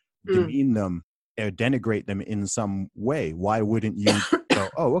or demean them or denigrate them in some way? Why wouldn't you go,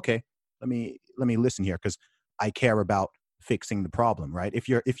 oh, okay, let me listen here, because I care about fixing the problem, right? If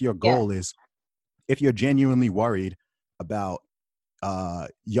your goal is, if you're genuinely worried about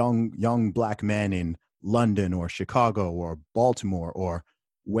young black men in London or Chicago or Baltimore or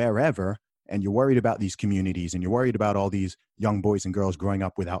wherever, and you're worried about these communities and you're worried about all these young boys and girls growing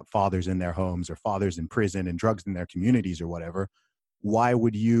up without fathers in their homes or fathers in prison and drugs in their communities or whatever, why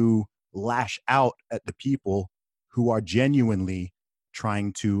would you lash out at the people who are genuinely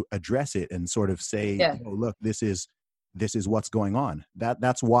trying to address it and sort of say, oh, look, this is what's going on?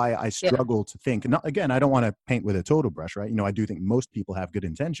 That's why I struggle to think. Not, again, I don't want to paint with a total brush, right? You know, I do think most people have good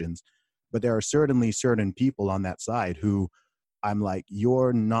intentions, but there are certainly certain people on that side who I'm like, you're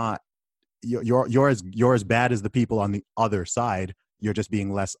as bad as the people on the other side. You're just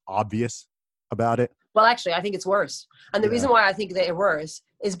being less obvious about it. Well, actually, I think it's worse. And the reason why I think they're worse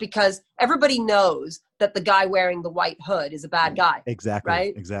is because everybody knows that the guy wearing the white hood is a bad guy. Exactly.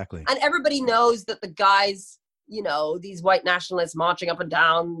 Right? Exactly. And everybody knows that the guys, you know, these white nationalists marching up and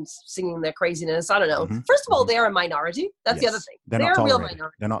down, singing their craziness. I don't know. First of all, they're a minority. That's the other thing. They're a real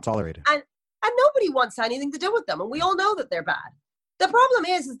minority. They're not tolerated. And nobody wants anything to do with them. And we all know that they're bad. The problem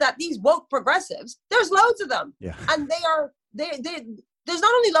is that these woke progressives, there's loads of them. Yeah. And there's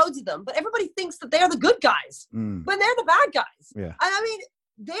not only loads of them, but everybody thinks that they're the good guys when they're the bad guys. Yeah. And I mean,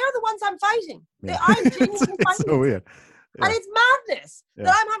 they're the ones I'm fighting. I'm genuinely fighting. So weird. Yeah. And it's madness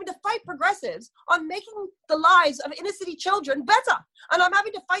that I'm having to fight progressives on making the lives of inner city children better. And I'm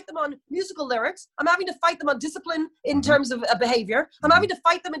having to fight them on musical lyrics. I'm having to fight them on discipline in terms of behavior. I'm having to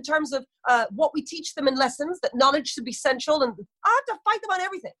fight them in terms of what we teach them in lessons, that knowledge should be central. And I have to fight them on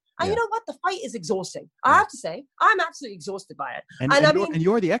everything. And you know what? The fight is exhausting. I have to say, I'm absolutely exhausted by it. And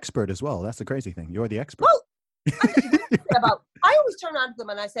you're the expert as well. That's the crazy thing. You're the expert. Well, I always turn around to them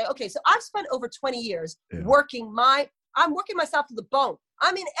and I say, okay, so I've spent over 20 years I'm working myself to the bone.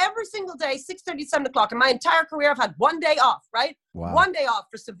 I mean, every single day, 6:30, 7 o'clock. In my entire career, I've had one day off, right? Wow. One day off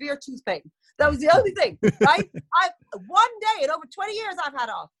for severe tooth pain. That was the only thing, right? One day in over 20 years I've had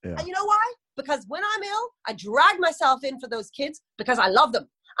off. Yeah. And you know why? Because when I'm ill, I drag myself in for those kids because I love them.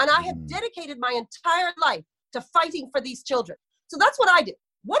 And I have dedicated my entire life to fighting for these children. So that's what I do.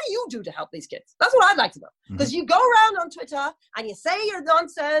 What do you do to help these kids? That's what I'd like to know. Because you go around on Twitter and you say your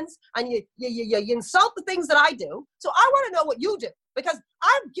nonsense and you insult the things that I do. So I want to know what you do, because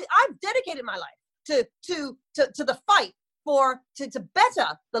I've dedicated my life. to the fight to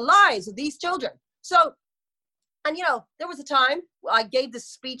better the lives of these children. So, and there was a time I gave this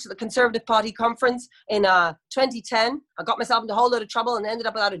speech at the Conservative Party conference in 2010. I got myself into a whole load of trouble and ended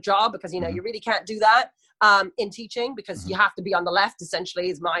up without a job because, you really can't do that in teaching because you have to be on the left, essentially,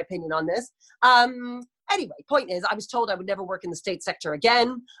 is my opinion on this. Anyway, point is, I was told I would never work in the state sector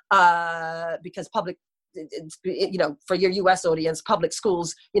again because public, for your US audience, public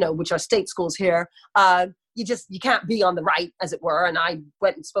schools, which are state schools here, you can't be on the right, as it were. And I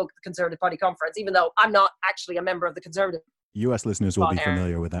went and spoke at the Conservative Party conference, even though I'm not actually a member of the Conservative. US listeners will be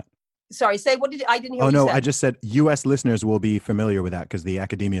familiar with that. Sorry, say what did I didn't hear? Oh, what no, you said. I just said US listeners will be familiar with that because the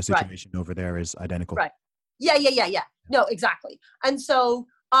academia situation over there is identical. Right. Yeah. No, exactly. And so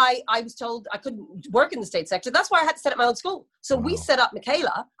I was told I couldn't work in the state sector. That's why I had to set up my own school. So we set up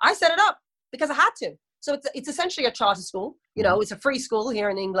Michaela. I set it up because I had to. So it's essentially a charter school. It's a free school here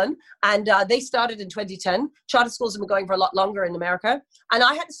in England. And they started in 2010. Charter schools have been going for a lot longer in America. And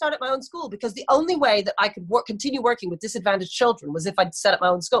I had to start up my own school because the only way that I could continue working with disadvantaged children was if I'd set up my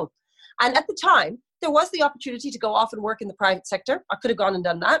own school. And at the time, there was the opportunity to go off and work in the private sector. I could have gone and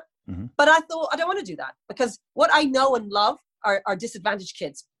done that. Mm-hmm. But I thought, I don't want to do that because what I know and love are disadvantaged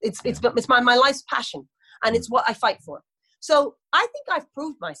kids. It's my life's passion. And it's what I fight for. So I think I've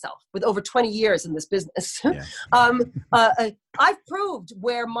proved myself with over 20 years in this business. Yeah. I've proved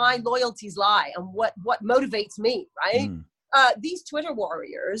where my loyalties lie and what motivates me, right? These Twitter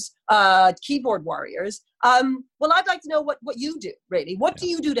warriors, keyboard warriors, well, I'd like to know what you do, really. What do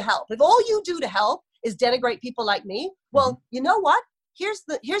you do to help? If all you do to help is denigrate people like me, well, you know what? Here's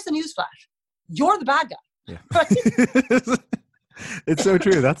the newsflash. You're the bad guy. Yeah. It's so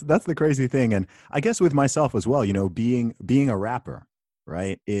true. That's the crazy thing. And I guess with myself as well, being a rapper,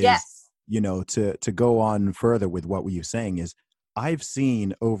 right, is, to go on further with what you're saying is I've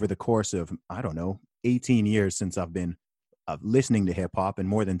seen over the course of, 18 years since I've been listening to hip hop and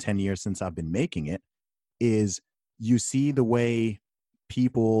more than 10 years since I've been making it, is you see the way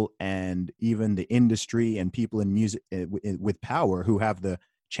people and even the industry and people in music with power who have the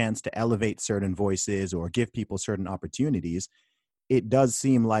chance to elevate certain voices or give people certain opportunities. It does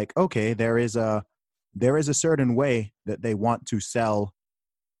seem like, okay, there is a certain way that they want to sell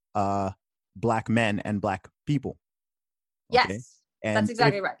Black men and Black people. Okay? Yes, that's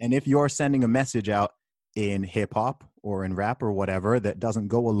exactly right. And if you're sending a message out in hip hop or in rap or whatever that doesn't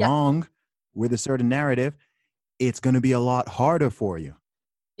go along with a certain narrative, it's going to be a lot harder for you.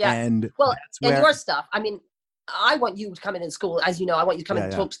 Yeah. And your stuff, I want you to come in school, as you know, I want you to come in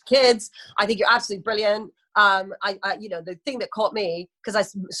and talk to kids. I think you're absolutely brilliant. The thing that caught me, because I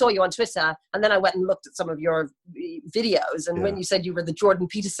saw you on Twitter and then I went and looked at some of your videos, and when you said you were the Jordan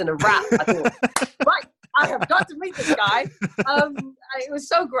Peterson of rap, I thought, right, I have got to meet this guy. It was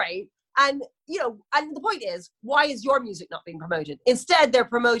so great. And, and the point is, why is your music not being promoted? Instead, they're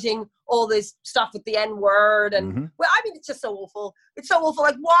promoting all this stuff with the N word. And it's just so awful. It's so awful.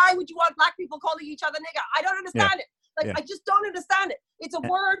 Like, why would you want Black people calling each other nigger? I don't understand it. I just don't understand it. It's a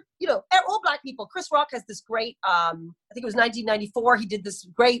word, all Black people. Chris Rock has this great, I think it was 1994. He did this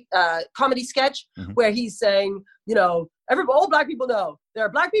great comedy sketch where he's saying, all Black people know there are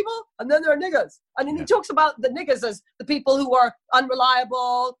Black people and then there are niggas. And then he talks about the niggas as the people who are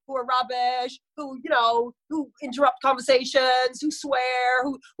unreliable, who are rubbish, who interrupt conversations, who swear,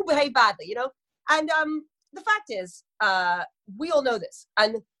 who behave badly, And the fact is, we all know this.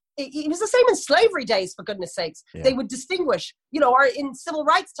 And it was the same in slavery days, for goodness sakes. Yeah. They would distinguish, or in civil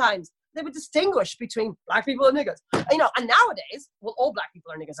rights times, they would distinguish between Black people and niggas. And nowadays, well, all Black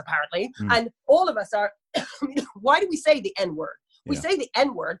people are niggas, apparently. And all of us are, why do we say the N word? We say the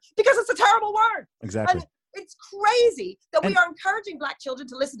N word because it's a terrible word. Exactly. And it's crazy that we are encouraging Black children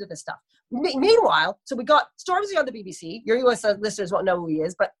to listen to this stuff. Meanwhile, so we got Stormzy on the BBC. Your US listeners won't know who he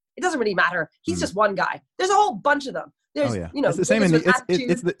is, but it doesn't really matter. He's just one guy. There's a whole bunch of them. There's, it's the same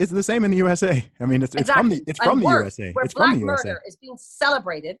it's the same in the USA. It's from the USA. Where Black murder is being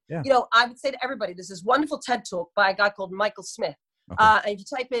celebrated. Yeah. I would say to everybody, there's this wonderful TED talk by a guy called Michael Smith. Okay. And if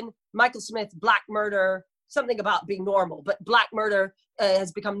you type in Michael Smith, Black murder, something about being normal, but Black murder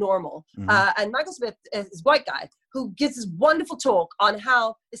has become normal. And Michael Smith is this white guy who gives this wonderful talk on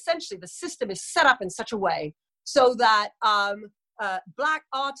how essentially the system is set up in such a way so that Black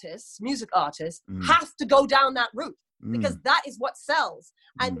artists, music artists, have to go down that route. Because that is what sells.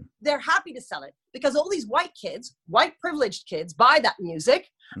 And they're happy to sell it because all these white kids, white privileged kids, buy that music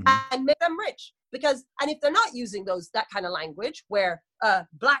and make them rich. And if they're not using that kind of language where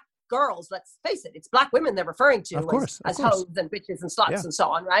Black girls, let's face it, it's Black women they're referring to as hoes and bitches and sluts and so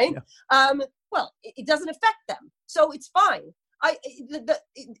on, right? Yeah. Well, it doesn't affect them. So it's fine.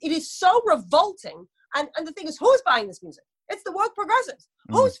 It is so revolting. And the thing is, who's buying this music? It's the woke progressives.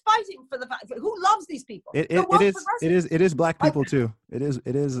 Who's fighting for the fact? Who loves these people? It is black people too. It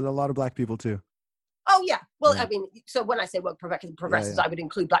is a lot of black people too. Oh yeah. Well, I mean, so when I say woke progressives, I would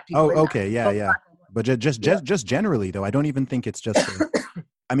include black people. Oh, okay, yeah. But just generally though, I don't even think it's just.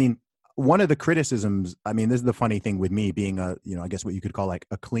 I mean, one of the criticisms. I mean, this is the funny thing with me being I guess what you could call like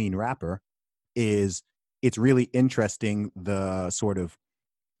a clean rapper, is it's really interesting the sort of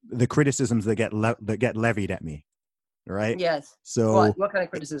the criticisms that get levied at me, right? Yes. So what kind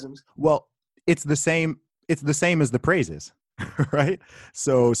of criticisms? Well, it's the same as the praises, right?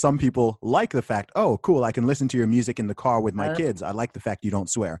 So some people like the fact, oh, cool, I can listen to your music in the car with my kids. I like the fact you don't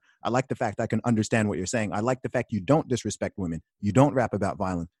swear. I like the fact I can understand what you're saying. I like the fact you don't disrespect women. You don't rap about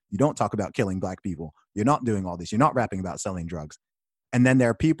violence. You don't talk about killing black people. You're not doing all this. You're not rapping about selling drugs. And then there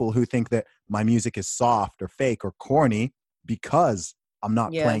are people who think that my music is soft or fake or corny because I'm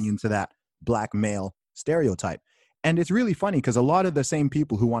not playing into that black male stereotype. And it's really funny because a lot of the same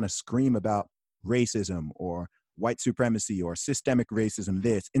people who want to scream about racism or white supremacy or systemic racism,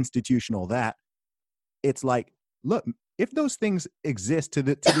 this, institutional, that, it's like, look, if those things exist to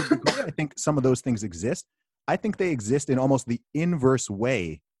the degree I think some of those things exist, I think they exist in almost the inverse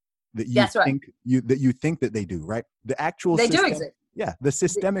way that you think that they do, right? The actual they do exist. Yeah, the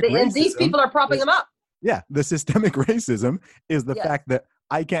systemic racism. And these people are propping them up. Yeah, the systemic racism is the fact that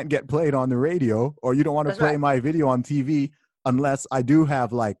I can't get played on the radio, or you don't want to play my video on TV unless I do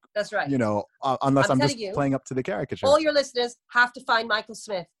have like, that's right. Unless I'm just playing up to the caricature. All your listeners have to find Michael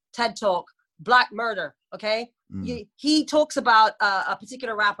Smith, TED Talk, Black Murder, okay? He talks about a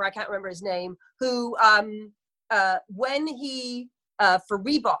particular rapper, I can't remember his name, who when he, for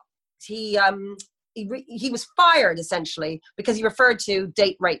Reebok, he was fired essentially because he referred to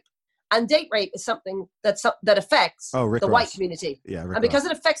date rape. And date rape is something that affects the white community. Yeah, and because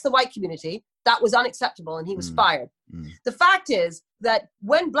it affects the white community, that was unacceptable and he was fired. The fact is that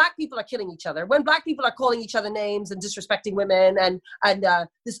when black people are killing each other, when black people are calling each other names and disrespecting women and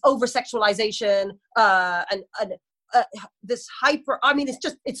this over-sexualization and this hyper, I mean,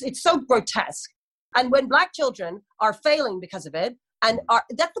 it's so grotesque. And when black children are failing because of it, and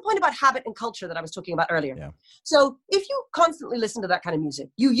that's the point about habit and culture that I was talking about earlier. Yeah. So if you constantly listen to that kind of music,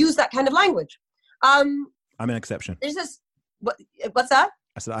 you use that kind of language. I'm an exception. There's this, what's that?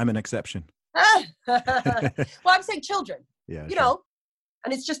 I said, I'm an exception. Well, I'm saying children, know,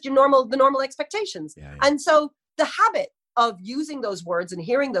 and it's just the normal expectations. Yeah. And so the habit of using those words and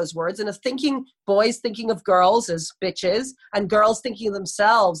hearing those words and of thinking boys thinking of girls as bitches and girls thinking of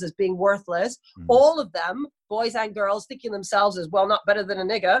themselves as being worthless, all of them, boys and girls thinking of themselves as, well, not better than a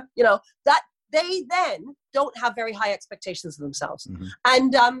nigger, that they then don't have very high expectations of themselves.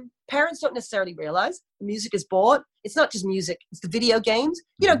 And parents don't necessarily realize the music is bought. It's not just music, it's the video games.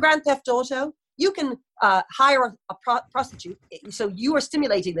 Grand Theft Auto, you can hire a prostitute. So you are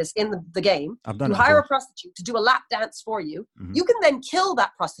stimulating this in the game. You hire a prostitute to do a lap dance for you. You can then kill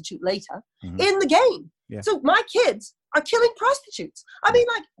that prostitute later in the game. Yeah. So my kids are killing prostitutes. I mean,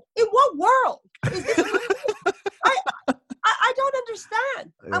 like, in what world is this? I don't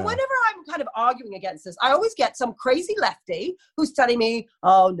understand. Yeah. And whenever I'm kind of arguing against this, I always get some crazy lefty who's telling me,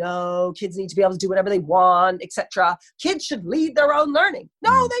 oh no, kids need to be able to do whatever they want, etc. Kids should lead their own learning.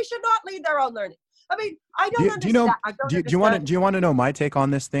 No, they should not lead their own learning. I mean, I don't understand. Do you want to know my take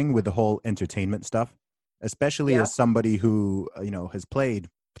on this thing with the whole entertainment stuff? Especially as somebody who, has played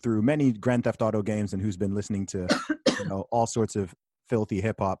through many Grand Theft Auto games and who's been listening to, all sorts of filthy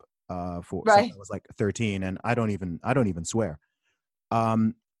hip hop since I was like 13, and I don't even swear.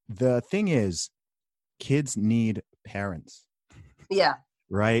 The thing is, kids need parents. Yeah.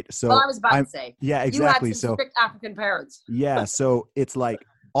 Right. So I was about to say. Yeah, exactly. You had some strict African parents. Yeah. So it's like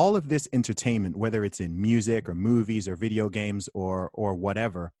all of this entertainment, whether it's in music or movies or video games or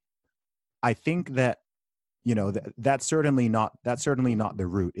whatever, I think that, that's certainly not the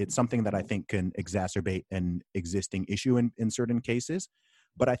root. It's something that I think can exacerbate an existing issue in certain cases.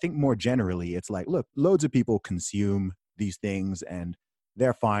 But I think more generally, it's like, look, loads of people consume these things and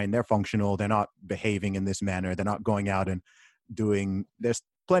they're fine, they're functional, they're not behaving in this manner, they're not going out and there's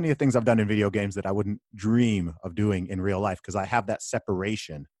plenty of things I've done in video games that I wouldn't dream of doing in real life, because I have that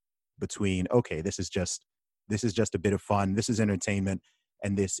separation between, okay, this is just a bit of fun, this is entertainment,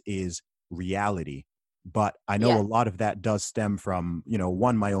 and this is reality. But I know a lot of that does stem from,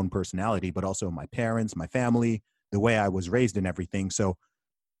 one, my own personality, but also my parents, my family, the way I was raised and everything. So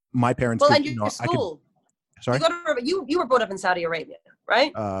my parents. Well, and your school. Sorry? You were brought up in Saudi Arabia,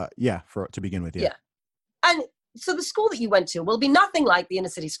 right? To begin with, yeah. And so the school that you went to will be nothing like the inner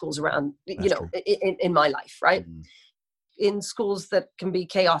city schools around, in my life, right? in schools that can be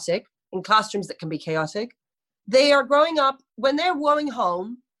chaotic, in classrooms that can be chaotic. They are growing up, when they're going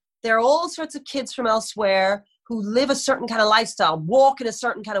home, there are all sorts of kids from elsewhere who live a certain kind of lifestyle, walk in a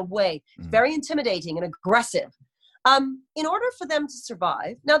certain kind of way. It's very intimidating and aggressive. In order for them to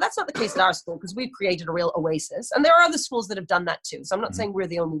survive, now that's not the case at our school because we've created a real oasis, and there are other schools that have done that too. So I'm not saying we're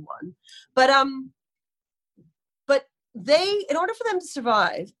the only one, but they, in order for them to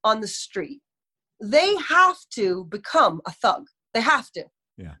survive on the street, they have to become a thug. They have to,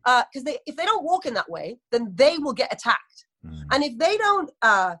 because if they don't walk in that way, then they will get attacked. And if they don't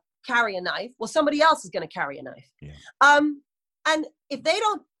carry a knife, well, somebody else is going to carry a knife. And if they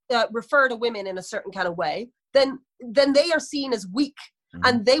don't refer to women in a certain kind of way, then they are seen as weak,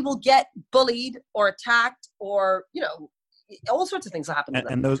 and they will get bullied or attacked, or all sorts of things will happen to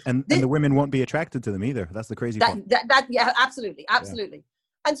them. And the women won't be attracted to them either. That's the crazy part. Yeah, absolutely.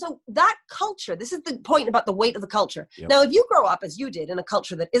 And so that culture, this is the point about the weight of the culture. Now, if you grow up as you did in a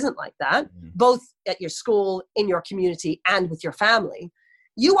culture that isn't like that, both at your school, in your community, and with your family,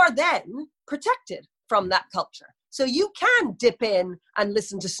 you are then protected from that culture. So you can dip in and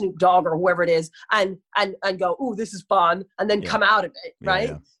listen to Snoop Dogg or whoever it is and go, "Ooh, this is fun," and then come out of it,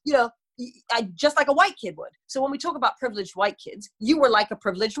 right? Just like a white kid would. So when we talk about privileged white kids, you were like a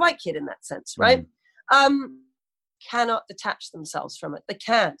privileged white kid in that sense, right? Cannot detach themselves from it. They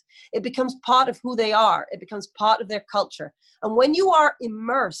can't. It becomes part of who they are. It becomes part of their culture. And when you are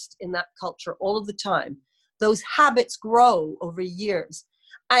immersed in that culture all of the time, those habits grow over years.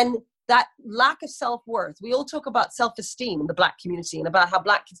 And that lack of self-worth, we all talk about self-esteem in the Black community and about how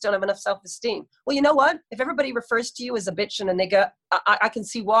Black kids don't have enough self-esteem. Well, you know what? If everybody refers to you as a bitch and a nigger, I can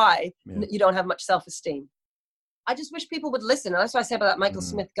see why you don't have much self-esteem. I just wish people would listen. And that's what I say about that Michael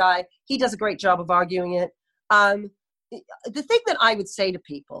Smith guy. He does a great job of arguing it. The thing that I would say to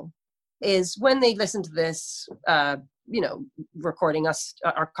people is when they listen to this, recording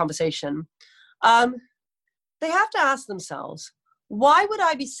our conversation, they have to ask themselves, why would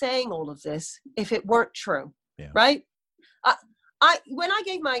I be saying all of this if it weren't true? Right? When I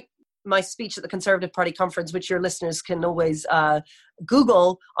gave my speech at the Conservative Party conference, which your listeners can always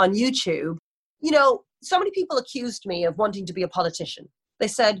Google on YouTube, so many people accused me of wanting to be a politician. They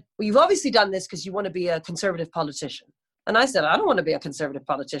said, well, you've obviously done this because you want to be a conservative politician. And I said, I don't want to be a conservative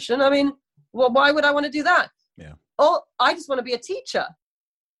politician. I mean, well, why would I want to do that? Oh, I just want to be a teacher.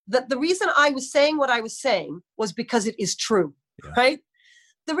 That the reason I was saying what I was saying was because it is true. Right?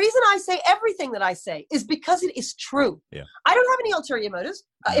 The reason I say everything that I say is because it is true. I don't have any ulterior motives.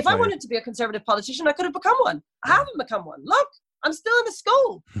 If I wanted to be a conservative politician, I could have become one. I haven't become one. Look, I'm still in the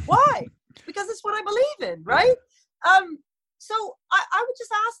school. Why? Because it's what I believe in, right? So I would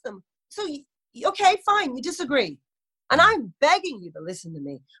just ask them, so, okay, fine, we disagree. And I'm begging you to listen to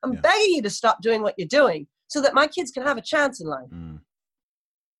me. I'm begging you to stop doing what you're doing so that my kids can have a chance in life.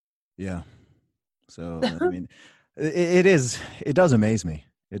 So, I mean, it does amaze me.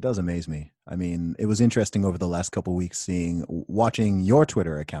 It does amaze me. I mean, it was interesting over the last couple of weeks watching your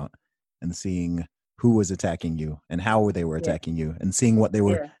Twitter account and seeing who was attacking you and how they were attacking you, and seeing what they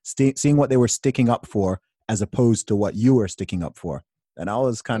were seeing what they were sticking up for as opposed to what you were sticking up for. And I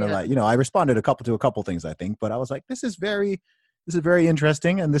was kind of like, I responded to a couple things, I think, but I was like, this is very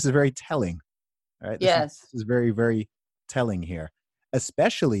interesting, and this is very telling. All right. This is very, very telling here,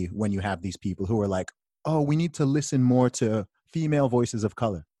 especially when you have these people who are like, oh, we need to listen more to female voices of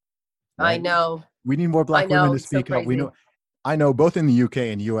color. Right? I know. We need more Black women to speak up. I know both in the UK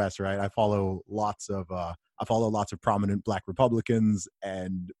and US, right? I follow lots of prominent Black Republicans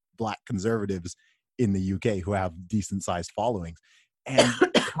and Black conservatives in the UK who have decent sized followings, and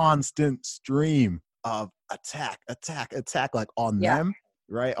constant stream of attack like on them,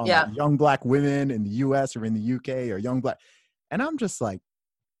 right? On like young Black women in the US or in the UK, or young Black. And I'm just like,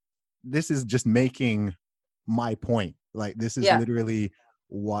 this is just making my point. Like, this is literally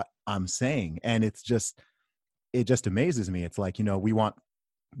what I'm saying. And it just amazes me. It's like, we want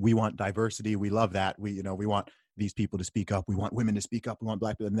diversity. We love that. We want these people to speak up. We want women to speak up. We want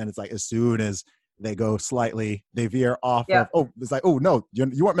Black people. And then it's like, as soon as they go slightly, they veer off of, it's like, oh no,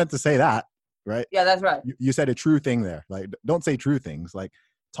 you weren't meant to say that. Right. Yeah, that's right. You said a true thing there. Like, don't say true things. Like,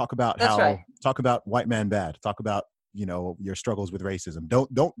 talk about talk about white man bad. Talk about, your struggles with racism.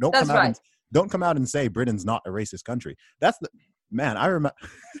 Don't come out and say Britain's not a racist country. I remember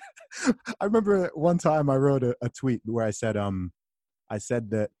I remember one time I wrote a tweet where I said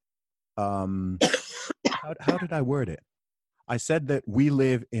that how did I word it? I said that we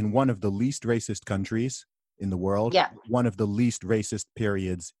live in one of the least racist countries in the world, one of the least racist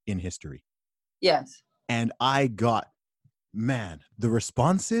periods in history. Yes. And I got, the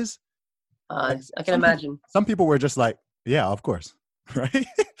responses. I can imagine. Some people were just like, Yeah, of course. Right.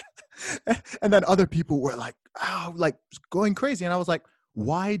 And then other people were like, oh, like going crazy. And I was like,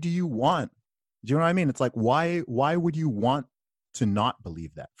 why do you want, do you know what I mean? It's like, why would you want to not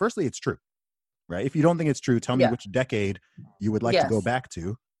believe that? Firstly, it's true, right? If you don't think it's true, tell me Yeah. which decade you would like to go Yes. back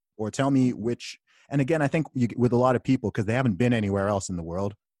to, or tell me which, and again, I think with a lot of people, because they haven't been anywhere else in the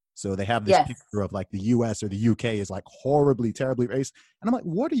world. So they have this Yes. picture of like the US or the UK is like horribly, terribly racist. And I'm like,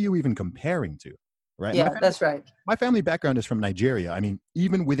 what are you even comparing to? Right. Yeah, that's right. My family background is from Nigeria. I mean,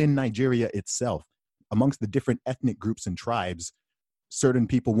 even within Nigeria itself, amongst the different ethnic groups and tribes, certain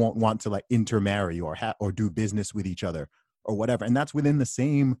people won't want to like intermarry or do business with each other or whatever. And that's within the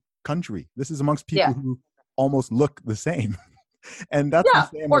same country. This is amongst people Yeah. who almost look the same. And that's Yeah.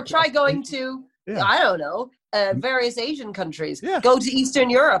 the same Or across try going countries. to, Yeah. I don't know, various Asian countries. Yeah. Go to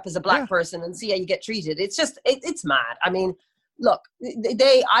Eastern Europe as a black Yeah. person and see how you get treated. It's just, it's mad. I mean, look,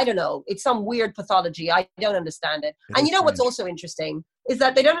 I don't know. It's some weird pathology. I don't understand it. It And is you know what's strange. also interesting is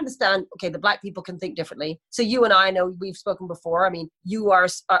that they don't understand, okay, the black people can think differently. So you and I know we've spoken before. I mean, you are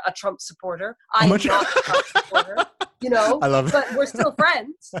a Trump supporter. I am much- not a Trump supporter. You know, I love it. but we're still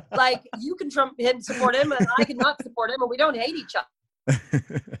friends. Like you can Trump him, support him, and I can not support him, and we don't hate each other.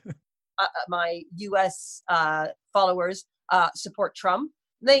 My U.S. Followers support Trump.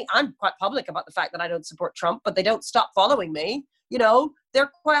 I'm quite public about the fact that I don't support Trump, but they don't stop following me. You know,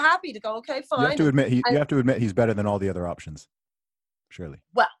 they're quite happy to go, okay, fine. You have to admit you have to admit he's better than all the other options. Surely.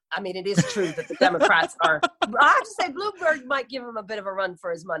 Well, I mean, it is true that the Democrats are. I have to say, Bloomberg might give him a bit of a run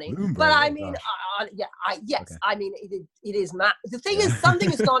for his money. Bloomberg, But I oh mean, gosh. yes. Okay. I mean, it is. The thing is, something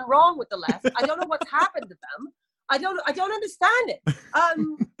has gone wrong with the left. I don't know what's happened to them. I don't understand it.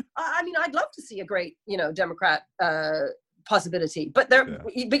 I mean, I'd love to see a great, Democrat possibility, but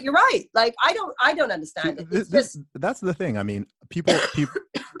but you're right. Like, I don't understand it. It's That's the thing. I mean, people.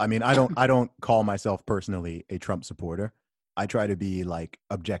 I mean, I don't call myself personally a Trump supporter. I try to be like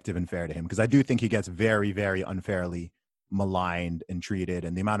objective and fair to him because I do think he gets very, very unfairly maligned and treated,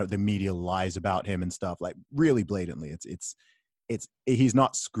 and the amount of the media lies about him and stuff, like really blatantly. It's he's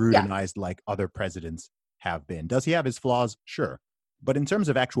not scrutinized like other presidents have been. Does he have his flaws? Sure. But in terms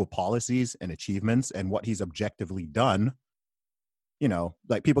of actual policies and achievements and what he's objectively done,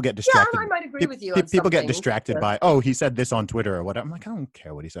 like people get distracted. I might agree with you on People get something. distracted by, he said this on Twitter or whatever. I'm like, I don't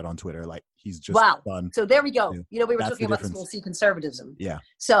care what he said on Twitter. Like he's just done. So there we go. Yeah. We were That's talking the about the small difference. C conservatism. Yeah.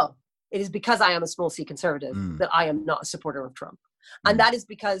 So it is because I am a small C conservative that I am not a supporter of Trump. And that is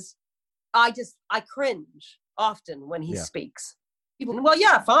because I cringe often when he speaks. People, well,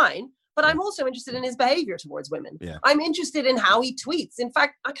 yeah, fine. But I'm also interested in his behavior towards women. Yeah. I'm interested in how he tweets. In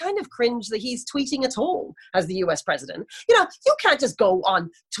fact, I kind of cringe that he's tweeting at all as the US president. You can't just go on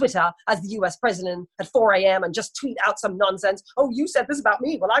Twitter as the US president at 4 a.m. and just tweet out some nonsense. Oh, you said this about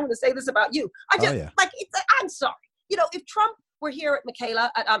me. Well, I'm going to say this about you. I'm sorry. If Trump were here at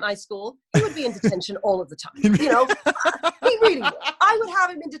Michaela at my school, he would be in detention all of the time. He really would. I would have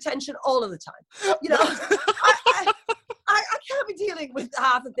him in detention all of the time. I can't be dealing with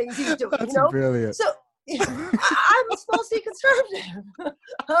half the things he's doing. That's brilliant. So I'm a small C conservative.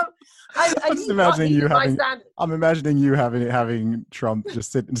 I'm just imagining you having Trump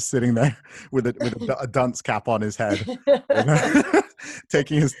just sitting there with a dunce cap on his head,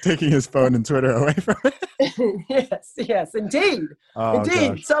 taking his phone and Twitter away from it. Yes, indeed. Oh, indeed.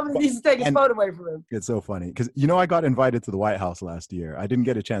 gosh. Somebody needs to take his phone away from him. It's so funny because I got invited to the White House last year. I didn't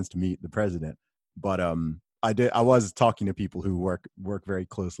get a chance to meet the president, but I did. I was talking to people who work very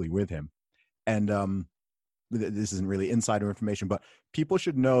closely with him, and this isn't really insider information, but people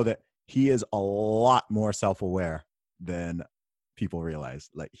should know that he is a lot more self-aware than people realize.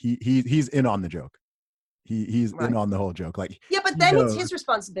 Like he's in on the joke. He's in on the whole joke. Like but then it's his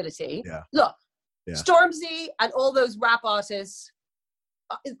responsibility. Yeah. Look, Yeah. Stormzy and all those rap artists.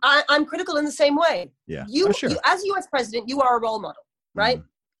 I'm critical in the same way. Yeah. You, Oh, sure. as U.S. president, you are a role model, right? Mhm.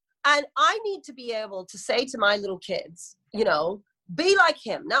 And I need to be able to say to my little kids, be like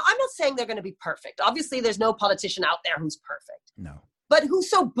him. Now, I'm not saying they're going to be perfect. Obviously, there's no politician out there who's perfect. No. But who's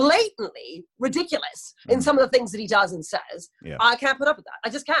so blatantly ridiculous in some of the things that he does and says. Yeah. I can't put up with that. I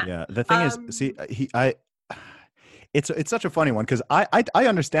just can't. Yeah. The thing is, it's such a funny one because I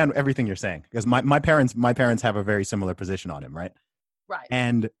understand everything you're saying because my parents have a very similar position on him, right? Right.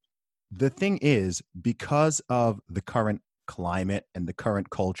 And the thing is, because of the current climate and the current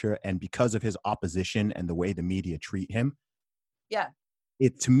culture and because of his opposition and the way the media treat him, Yeah.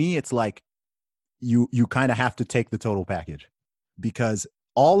 to me it's like you kind of have to take the total package because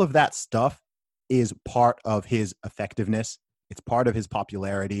all of that stuff is part of his effectiveness. It's part of his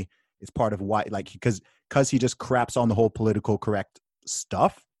popularity. It's part of why, like, because he just craps on the whole political correct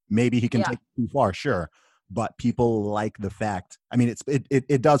stuff. Maybe he can take it too far, sure. but people like the fact, I mean,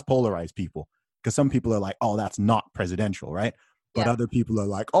 it does polarize people, because some people are like, oh, that's not presidential, right? But other people are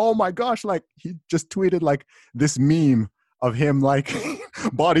like, oh my gosh, like he just tweeted like this meme of him like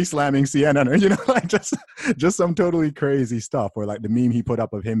body slamming CNN, or, you know, like just some totally crazy stuff, or like the meme he put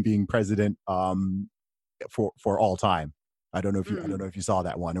up of him being president for all time. I don't know if you saw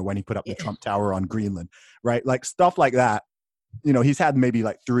that one, or when he put up the Trump Tower on Greenland, right? Like stuff like that. You know, he's had maybe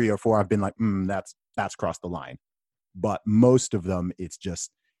like 3 or 4 I've been like, that's crossed the line. But most of them, it's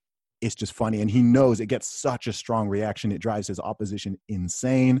just funny. And he knows it gets such a strong reaction. It drives his opposition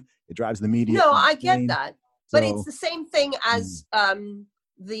insane. It drives the media insane. I get that. But it's the same thing as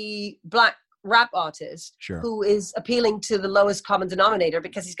the black rap artist who is appealing to the lowest common denominator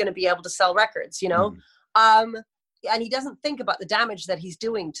because he's going to be able to sell records, you know? And he doesn't think about the damage that he's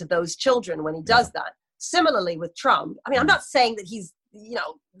doing to those children when he does that. Similarly with Trump, I mean, I'm not saying that he's, you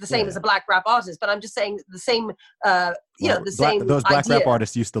know, the same as a black rap artist, but I'm just saying the same, same those black idea. rap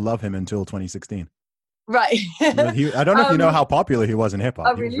artists used to love him until 2016. Right. I don't know if you know how popular he was in hip hop.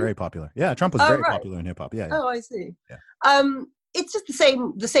 Oh, He really? was very popular. Yeah, Trump was very popular in hip hop. Yeah. Oh, I see. Yeah. It's just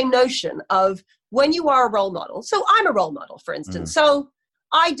the same notion of when you are a role model. So I'm a role model, for instance. So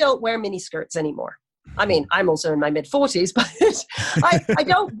I don't wear mini skirts anymore. I mean, I'm also in my mid 40s, but I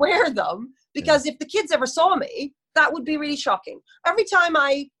don't wear them because if the kids ever saw me, that would be really shocking. Every time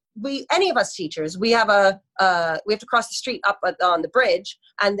any of us teachers, we have we have to cross the street up on the bridge,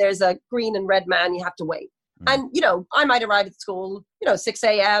 and there's a green and red man you have to wait. And, you know, I might arrive at school, 6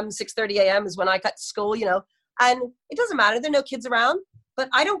 a.m., 6:30 a.m. is when I cut to school, and it doesn't matter. There are no kids around, but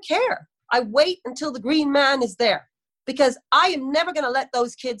I don't care. I wait until the green man is there because I am never going to let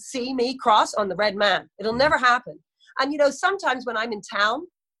those kids see me cross on the red man. It'll never happen. And, sometimes when I'm in town,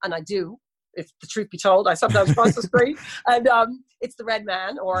 and I do, if the truth be told, I sometimes cross the street and it's the red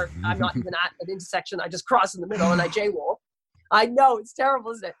man, or I'm not even at an intersection. I just cross in the middle and I jaywalk. I know, it's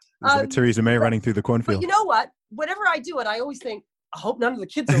terrible, isn't it? It's like Theresa May running through the cornfield. But you know what? Whenever I do it, I always think, I hope none of the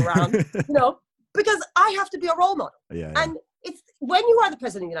kids are around, because I have to be a role model. Yeah. And it's when you are the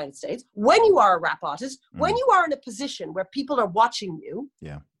president of the United States, when you are a rap artist, when you are in a position where people are watching you,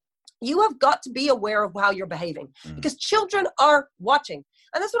 you have got to be aware of how you're behaving because children are watching.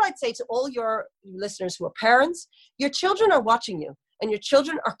 And that's what I'd say to all your listeners who are parents. Your children are watching you and your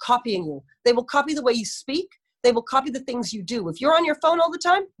children are copying you. They will copy the way you speak. They will copy the things you do. If you're on your phone all the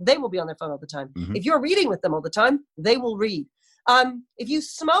time, they will be on their phone all the time. If you're reading with them all the time, they will read. If you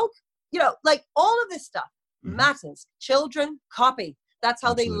smoke, like all of this stuff matters. Children copy. That's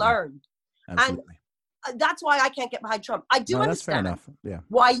how they learn. Absolutely. And that's why I can't get behind Trump. I do understand that's fair enough.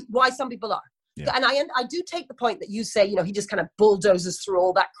 why some people are. Yeah. And I do take the point that you say, he just kind of bulldozes through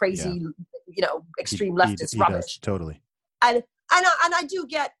all that crazy, extreme leftist rubbish. Does, totally. And I do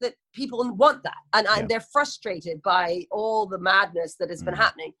get that people want that, and they're frustrated by all the madness that has been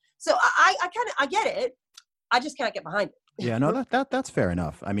happening. So I get it. I just can't get behind it. Yeah, no, that's fair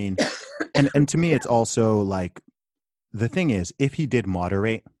enough. I mean, and to me, it's also like the thing is, if he did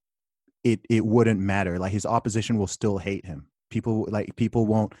moderate, it wouldn't matter. Like his opposition will still hate him. People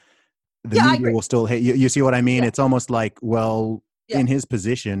won't. The media will still hate you. You see what I mean? Yeah. It's almost like, well, in his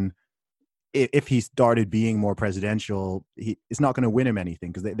position, if he started being more presidential, it's not going to win him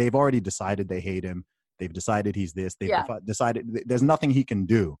anything because they've already decided they hate him. They've decided he's this. They've decided there's nothing he can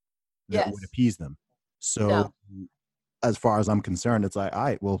do that would appease them. So as far as I'm concerned, it's like, all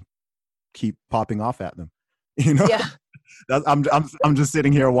right, we'll keep popping off at them. Yeah. I'm just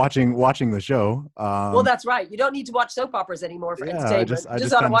sitting here watching the show. Well, that's right. You don't need to watch soap operas anymore for entertainment. I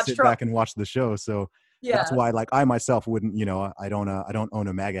just kind of sit back and watch the show. So that's why, like, I myself wouldn't, I don't own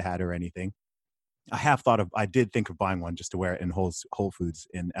a MAGA hat or anything. I did think of buying one just to wear it in Whole Foods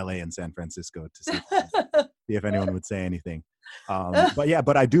in LA and San Francisco to see if anyone would say anything.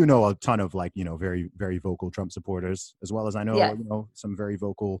 But I do know a ton of very, very vocal Trump supporters, as well as I know, some very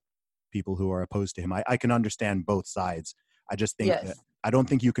vocal people who are opposed to him. I can understand both sides. I just think that I don't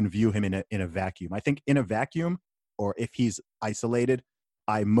think you can view him in a vacuum. I think in a vacuum, or if he's isolated,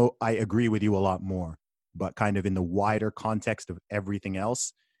 I agree with you a lot more. But kind of in the wider context of everything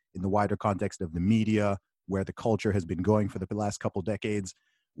else, in the wider context of the media, where the culture has been going for the last couple decades,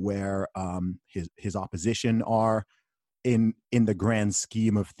 where his opposition are, in the grand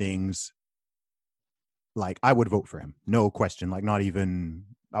scheme of things, like I would vote for him, no question. Like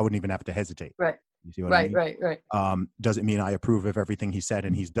I wouldn't even have to hesitate. Right. You see what I mean? Right. Doesn't mean I approve of everything he said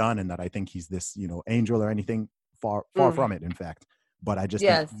and he's done, and that I think he's this, angel or anything. Far from it, in fact. But I just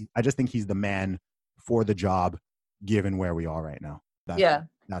think he's the man for the job, given where we are right now.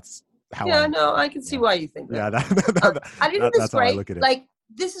 That's how. Yeah, I can see why you think that. Yeah, I think that's great. how I look at it. Like,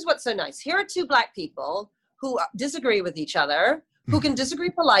 this is what's so nice. Here are two black people who disagree with each other, who can disagree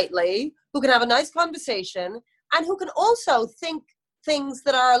politely, who can have a nice conversation, and who can also think things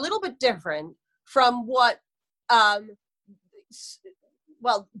that are a little bit different from what the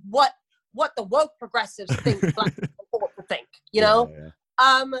woke progressives think black people ought to think, you know?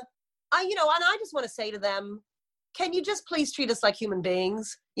 And I just want to say to them, can you just please treat us like human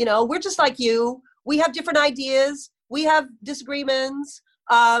beings? You know, we're just like you. We have different ideas. We have disagreements.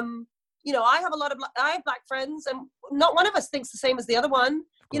 You know, I have black friends, and not one of us thinks the same as the other one.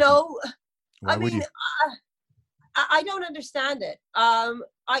 You know, I mean, I don't understand it.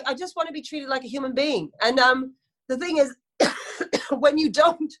 I just want to be treated like a human being. And the thing is, when you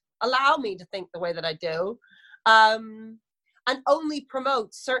don't allow me to think the way that I do, and only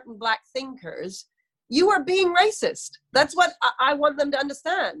promote certain black thinkers, you are being racist. That's what I want them to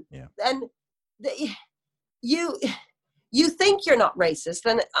understand. Yeah. And you think you're not racist,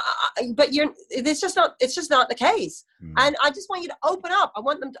 and but it's just not the case. And I just want you to open up. I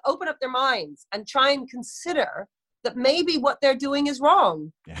want them to open up their minds and try and consider that maybe what they're doing is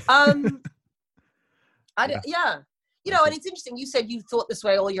wrong. You know, and it's interesting. You said you thought this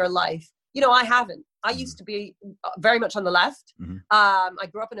way all your life. You know, I haven't. I used to be very much on the left. I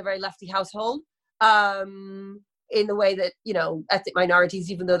grew up in a very lefty household. In the way that, you know, ethnic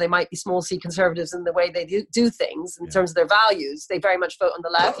minorities, even though they might be small c conservatives in the way they do things in terms of their values, they very much vote on the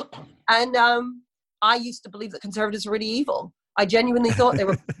left. And I used to believe that conservatives were really evil. I genuinely thought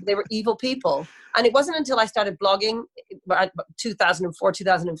they were evil people. And it wasn't until I started blogging, 2004,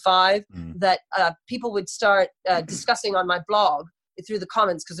 2005, that people would start discussing on my blog through the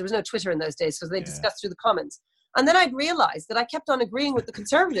comments, because there was no Twitter in those days, because they discussed through the comments. And then I'd realized that I kept on agreeing with the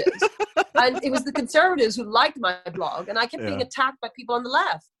conservatives. And it was the conservatives who liked my blog, and I kept being attacked by people on the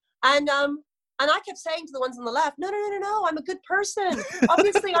left. And I kept saying to the ones on the left, no, I'm a good person.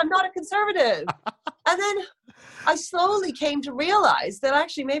 Obviously, I'm not a conservative. And then I slowly came to realize that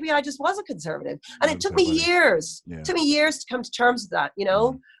actually maybe I just was a conservative. And it took me years. It took me years to come to terms with that, you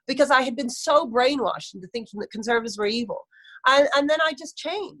know, because I had been so brainwashed into thinking that conservatives were evil. And then I just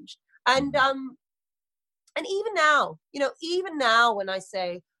changed. And even now, you know, when I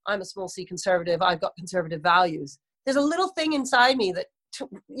say I'm a small c conservative, I've got conservative values, there's a little thing inside me that,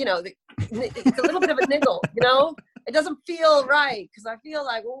 you know, it's a little bit of a niggle, you know? It doesn't feel right, because I feel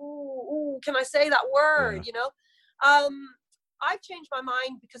like, ooh, can I say that word, you know? I've changed my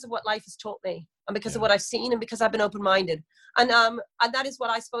mind because of what life has taught me, and because of what I've seen, and because I've been open-minded. And that is what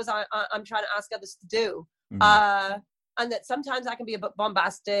I suppose I'm trying to ask others to do. And that sometimes I can be a bit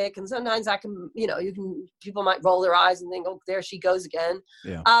bombastic, and sometimes I can, you know, people might roll their eyes and think, oh, there she goes again.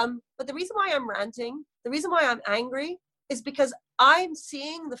 But the reason why I'm ranting, the reason why I'm angry, is because I'm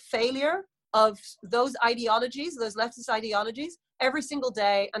seeing the failure of those ideologies, those leftist ideologies, every single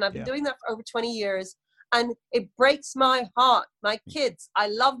day. And I've been doing that for over 20 years. And it breaks my heart. My kids, I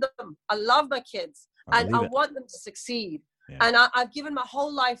love them. I love my kids. And I want them to succeed. And I've given my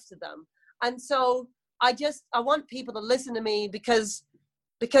whole life to them. And so I want people to listen to me because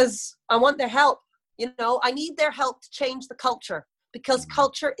I want their help. You know, I need their help to change the culture, because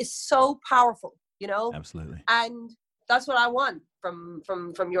culture is so powerful, you know? Absolutely. And that's what I want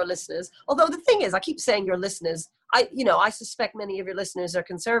from your listeners. Although the thing is, I keep saying your listeners, I suspect many of your listeners are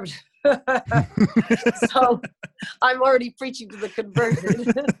conservative. So I'm already preaching to the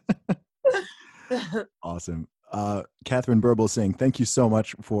converted. Awesome. Catherine Burble saying, thank you so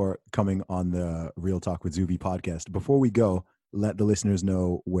much for coming on the Real Talk with Zuby podcast. Before we go, let the listeners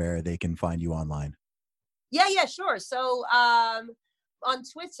know where they can find you online. Yeah, sure. So on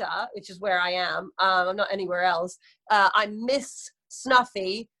Twitter, which is where I am, I'm not anywhere else. I'm Miss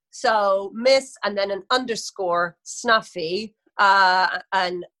Snuffy. So Miss and then an _ Snuffy.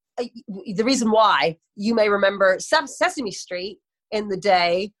 And the reason why, you may remember Sesame Street in the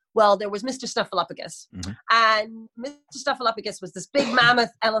day. Well, there was Mr. Snuffleupagus. And Mr. Snuffleupagus was this big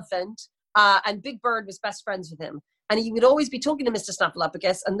mammoth elephant, and Big Bird was best friends with him. And he would always be talking to Mr.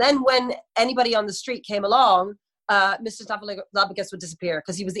 Snuffleupagus. And then when anybody on the street came along, Mr. Snuffleupagus would disappear,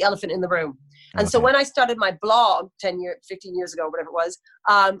 because he was the elephant in the room. And so when I started my blog 15 years ago, whatever it was,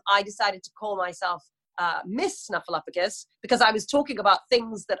 I decided to call myself Miss Snuffleupagus, because I was talking about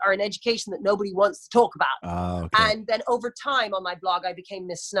things that are in education that nobody wants to talk about. And then over time on my blog, I became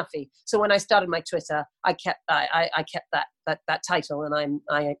Miss Snuffy. So when I started my Twitter, I kept that title, and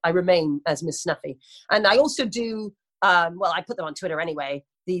I remain as Miss Snuffy. And I also do, I put them on Twitter anyway.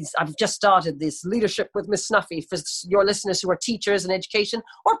 I've just started this Leadership with Miss Snuffy for your listeners who are teachers in education,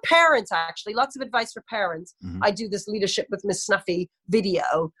 or parents, actually. Lots of advice for parents. I do this Leadership with Miss Snuffy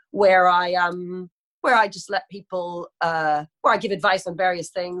video where I where I just let people, where I give advice on various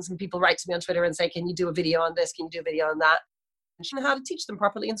things, and people write to me on Twitter and say, can you do a video on this? Can you do a video on that? And how to teach them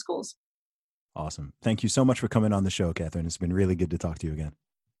properly in schools. Awesome. Thank you so much for coming on the show, Catherine. It's been really good to talk to you again.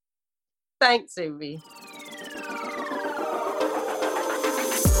 Thanks, Uvi.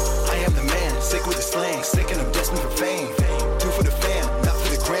 I am the man, sick with the slang, sick and I'm destined for fame. Do for the fam, not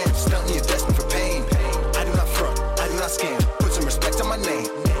for the gram, stunting you're destined for pain. I do not front, I do not scam, put some respect on my name.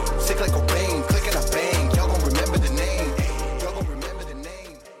 Sick like Cobain, click and I bang, y'all gon' remember the name. Y'all gon' remember the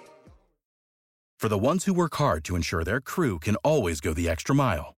name. For the ones who work hard to ensure their crew can always go the extra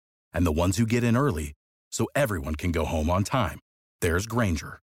mile, and the ones who get in early so everyone can go home on time, there's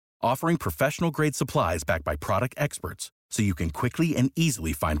Grainger, offering professional-grade supplies backed by product experts so you can quickly and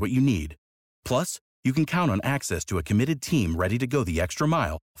easily find what you need. Plus, you can count on access to a committed team ready to go the extra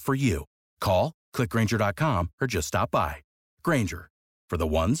mile for you. Call, click Grainger.com, or just stop by. Grainger, for the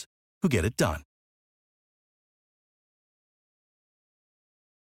ones who get it done.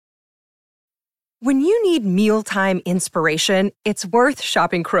 When you need mealtime inspiration, it's worth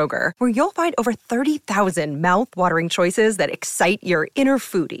shopping Kroger, where you'll find over 30,000 mouth-watering choices that excite your inner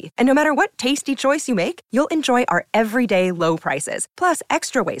foodie. And no matter what tasty choice you make, you'll enjoy our everyday low prices, plus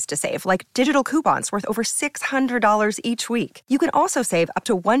extra ways to save, like digital coupons worth over $600 each week. You can also save up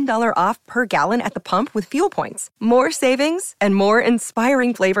to $1 off per gallon at the pump with fuel points. More savings and more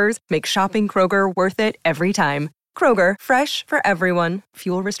inspiring flavors make shopping Kroger worth it every time. Kroger, fresh for everyone.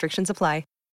 Fuel restrictions apply.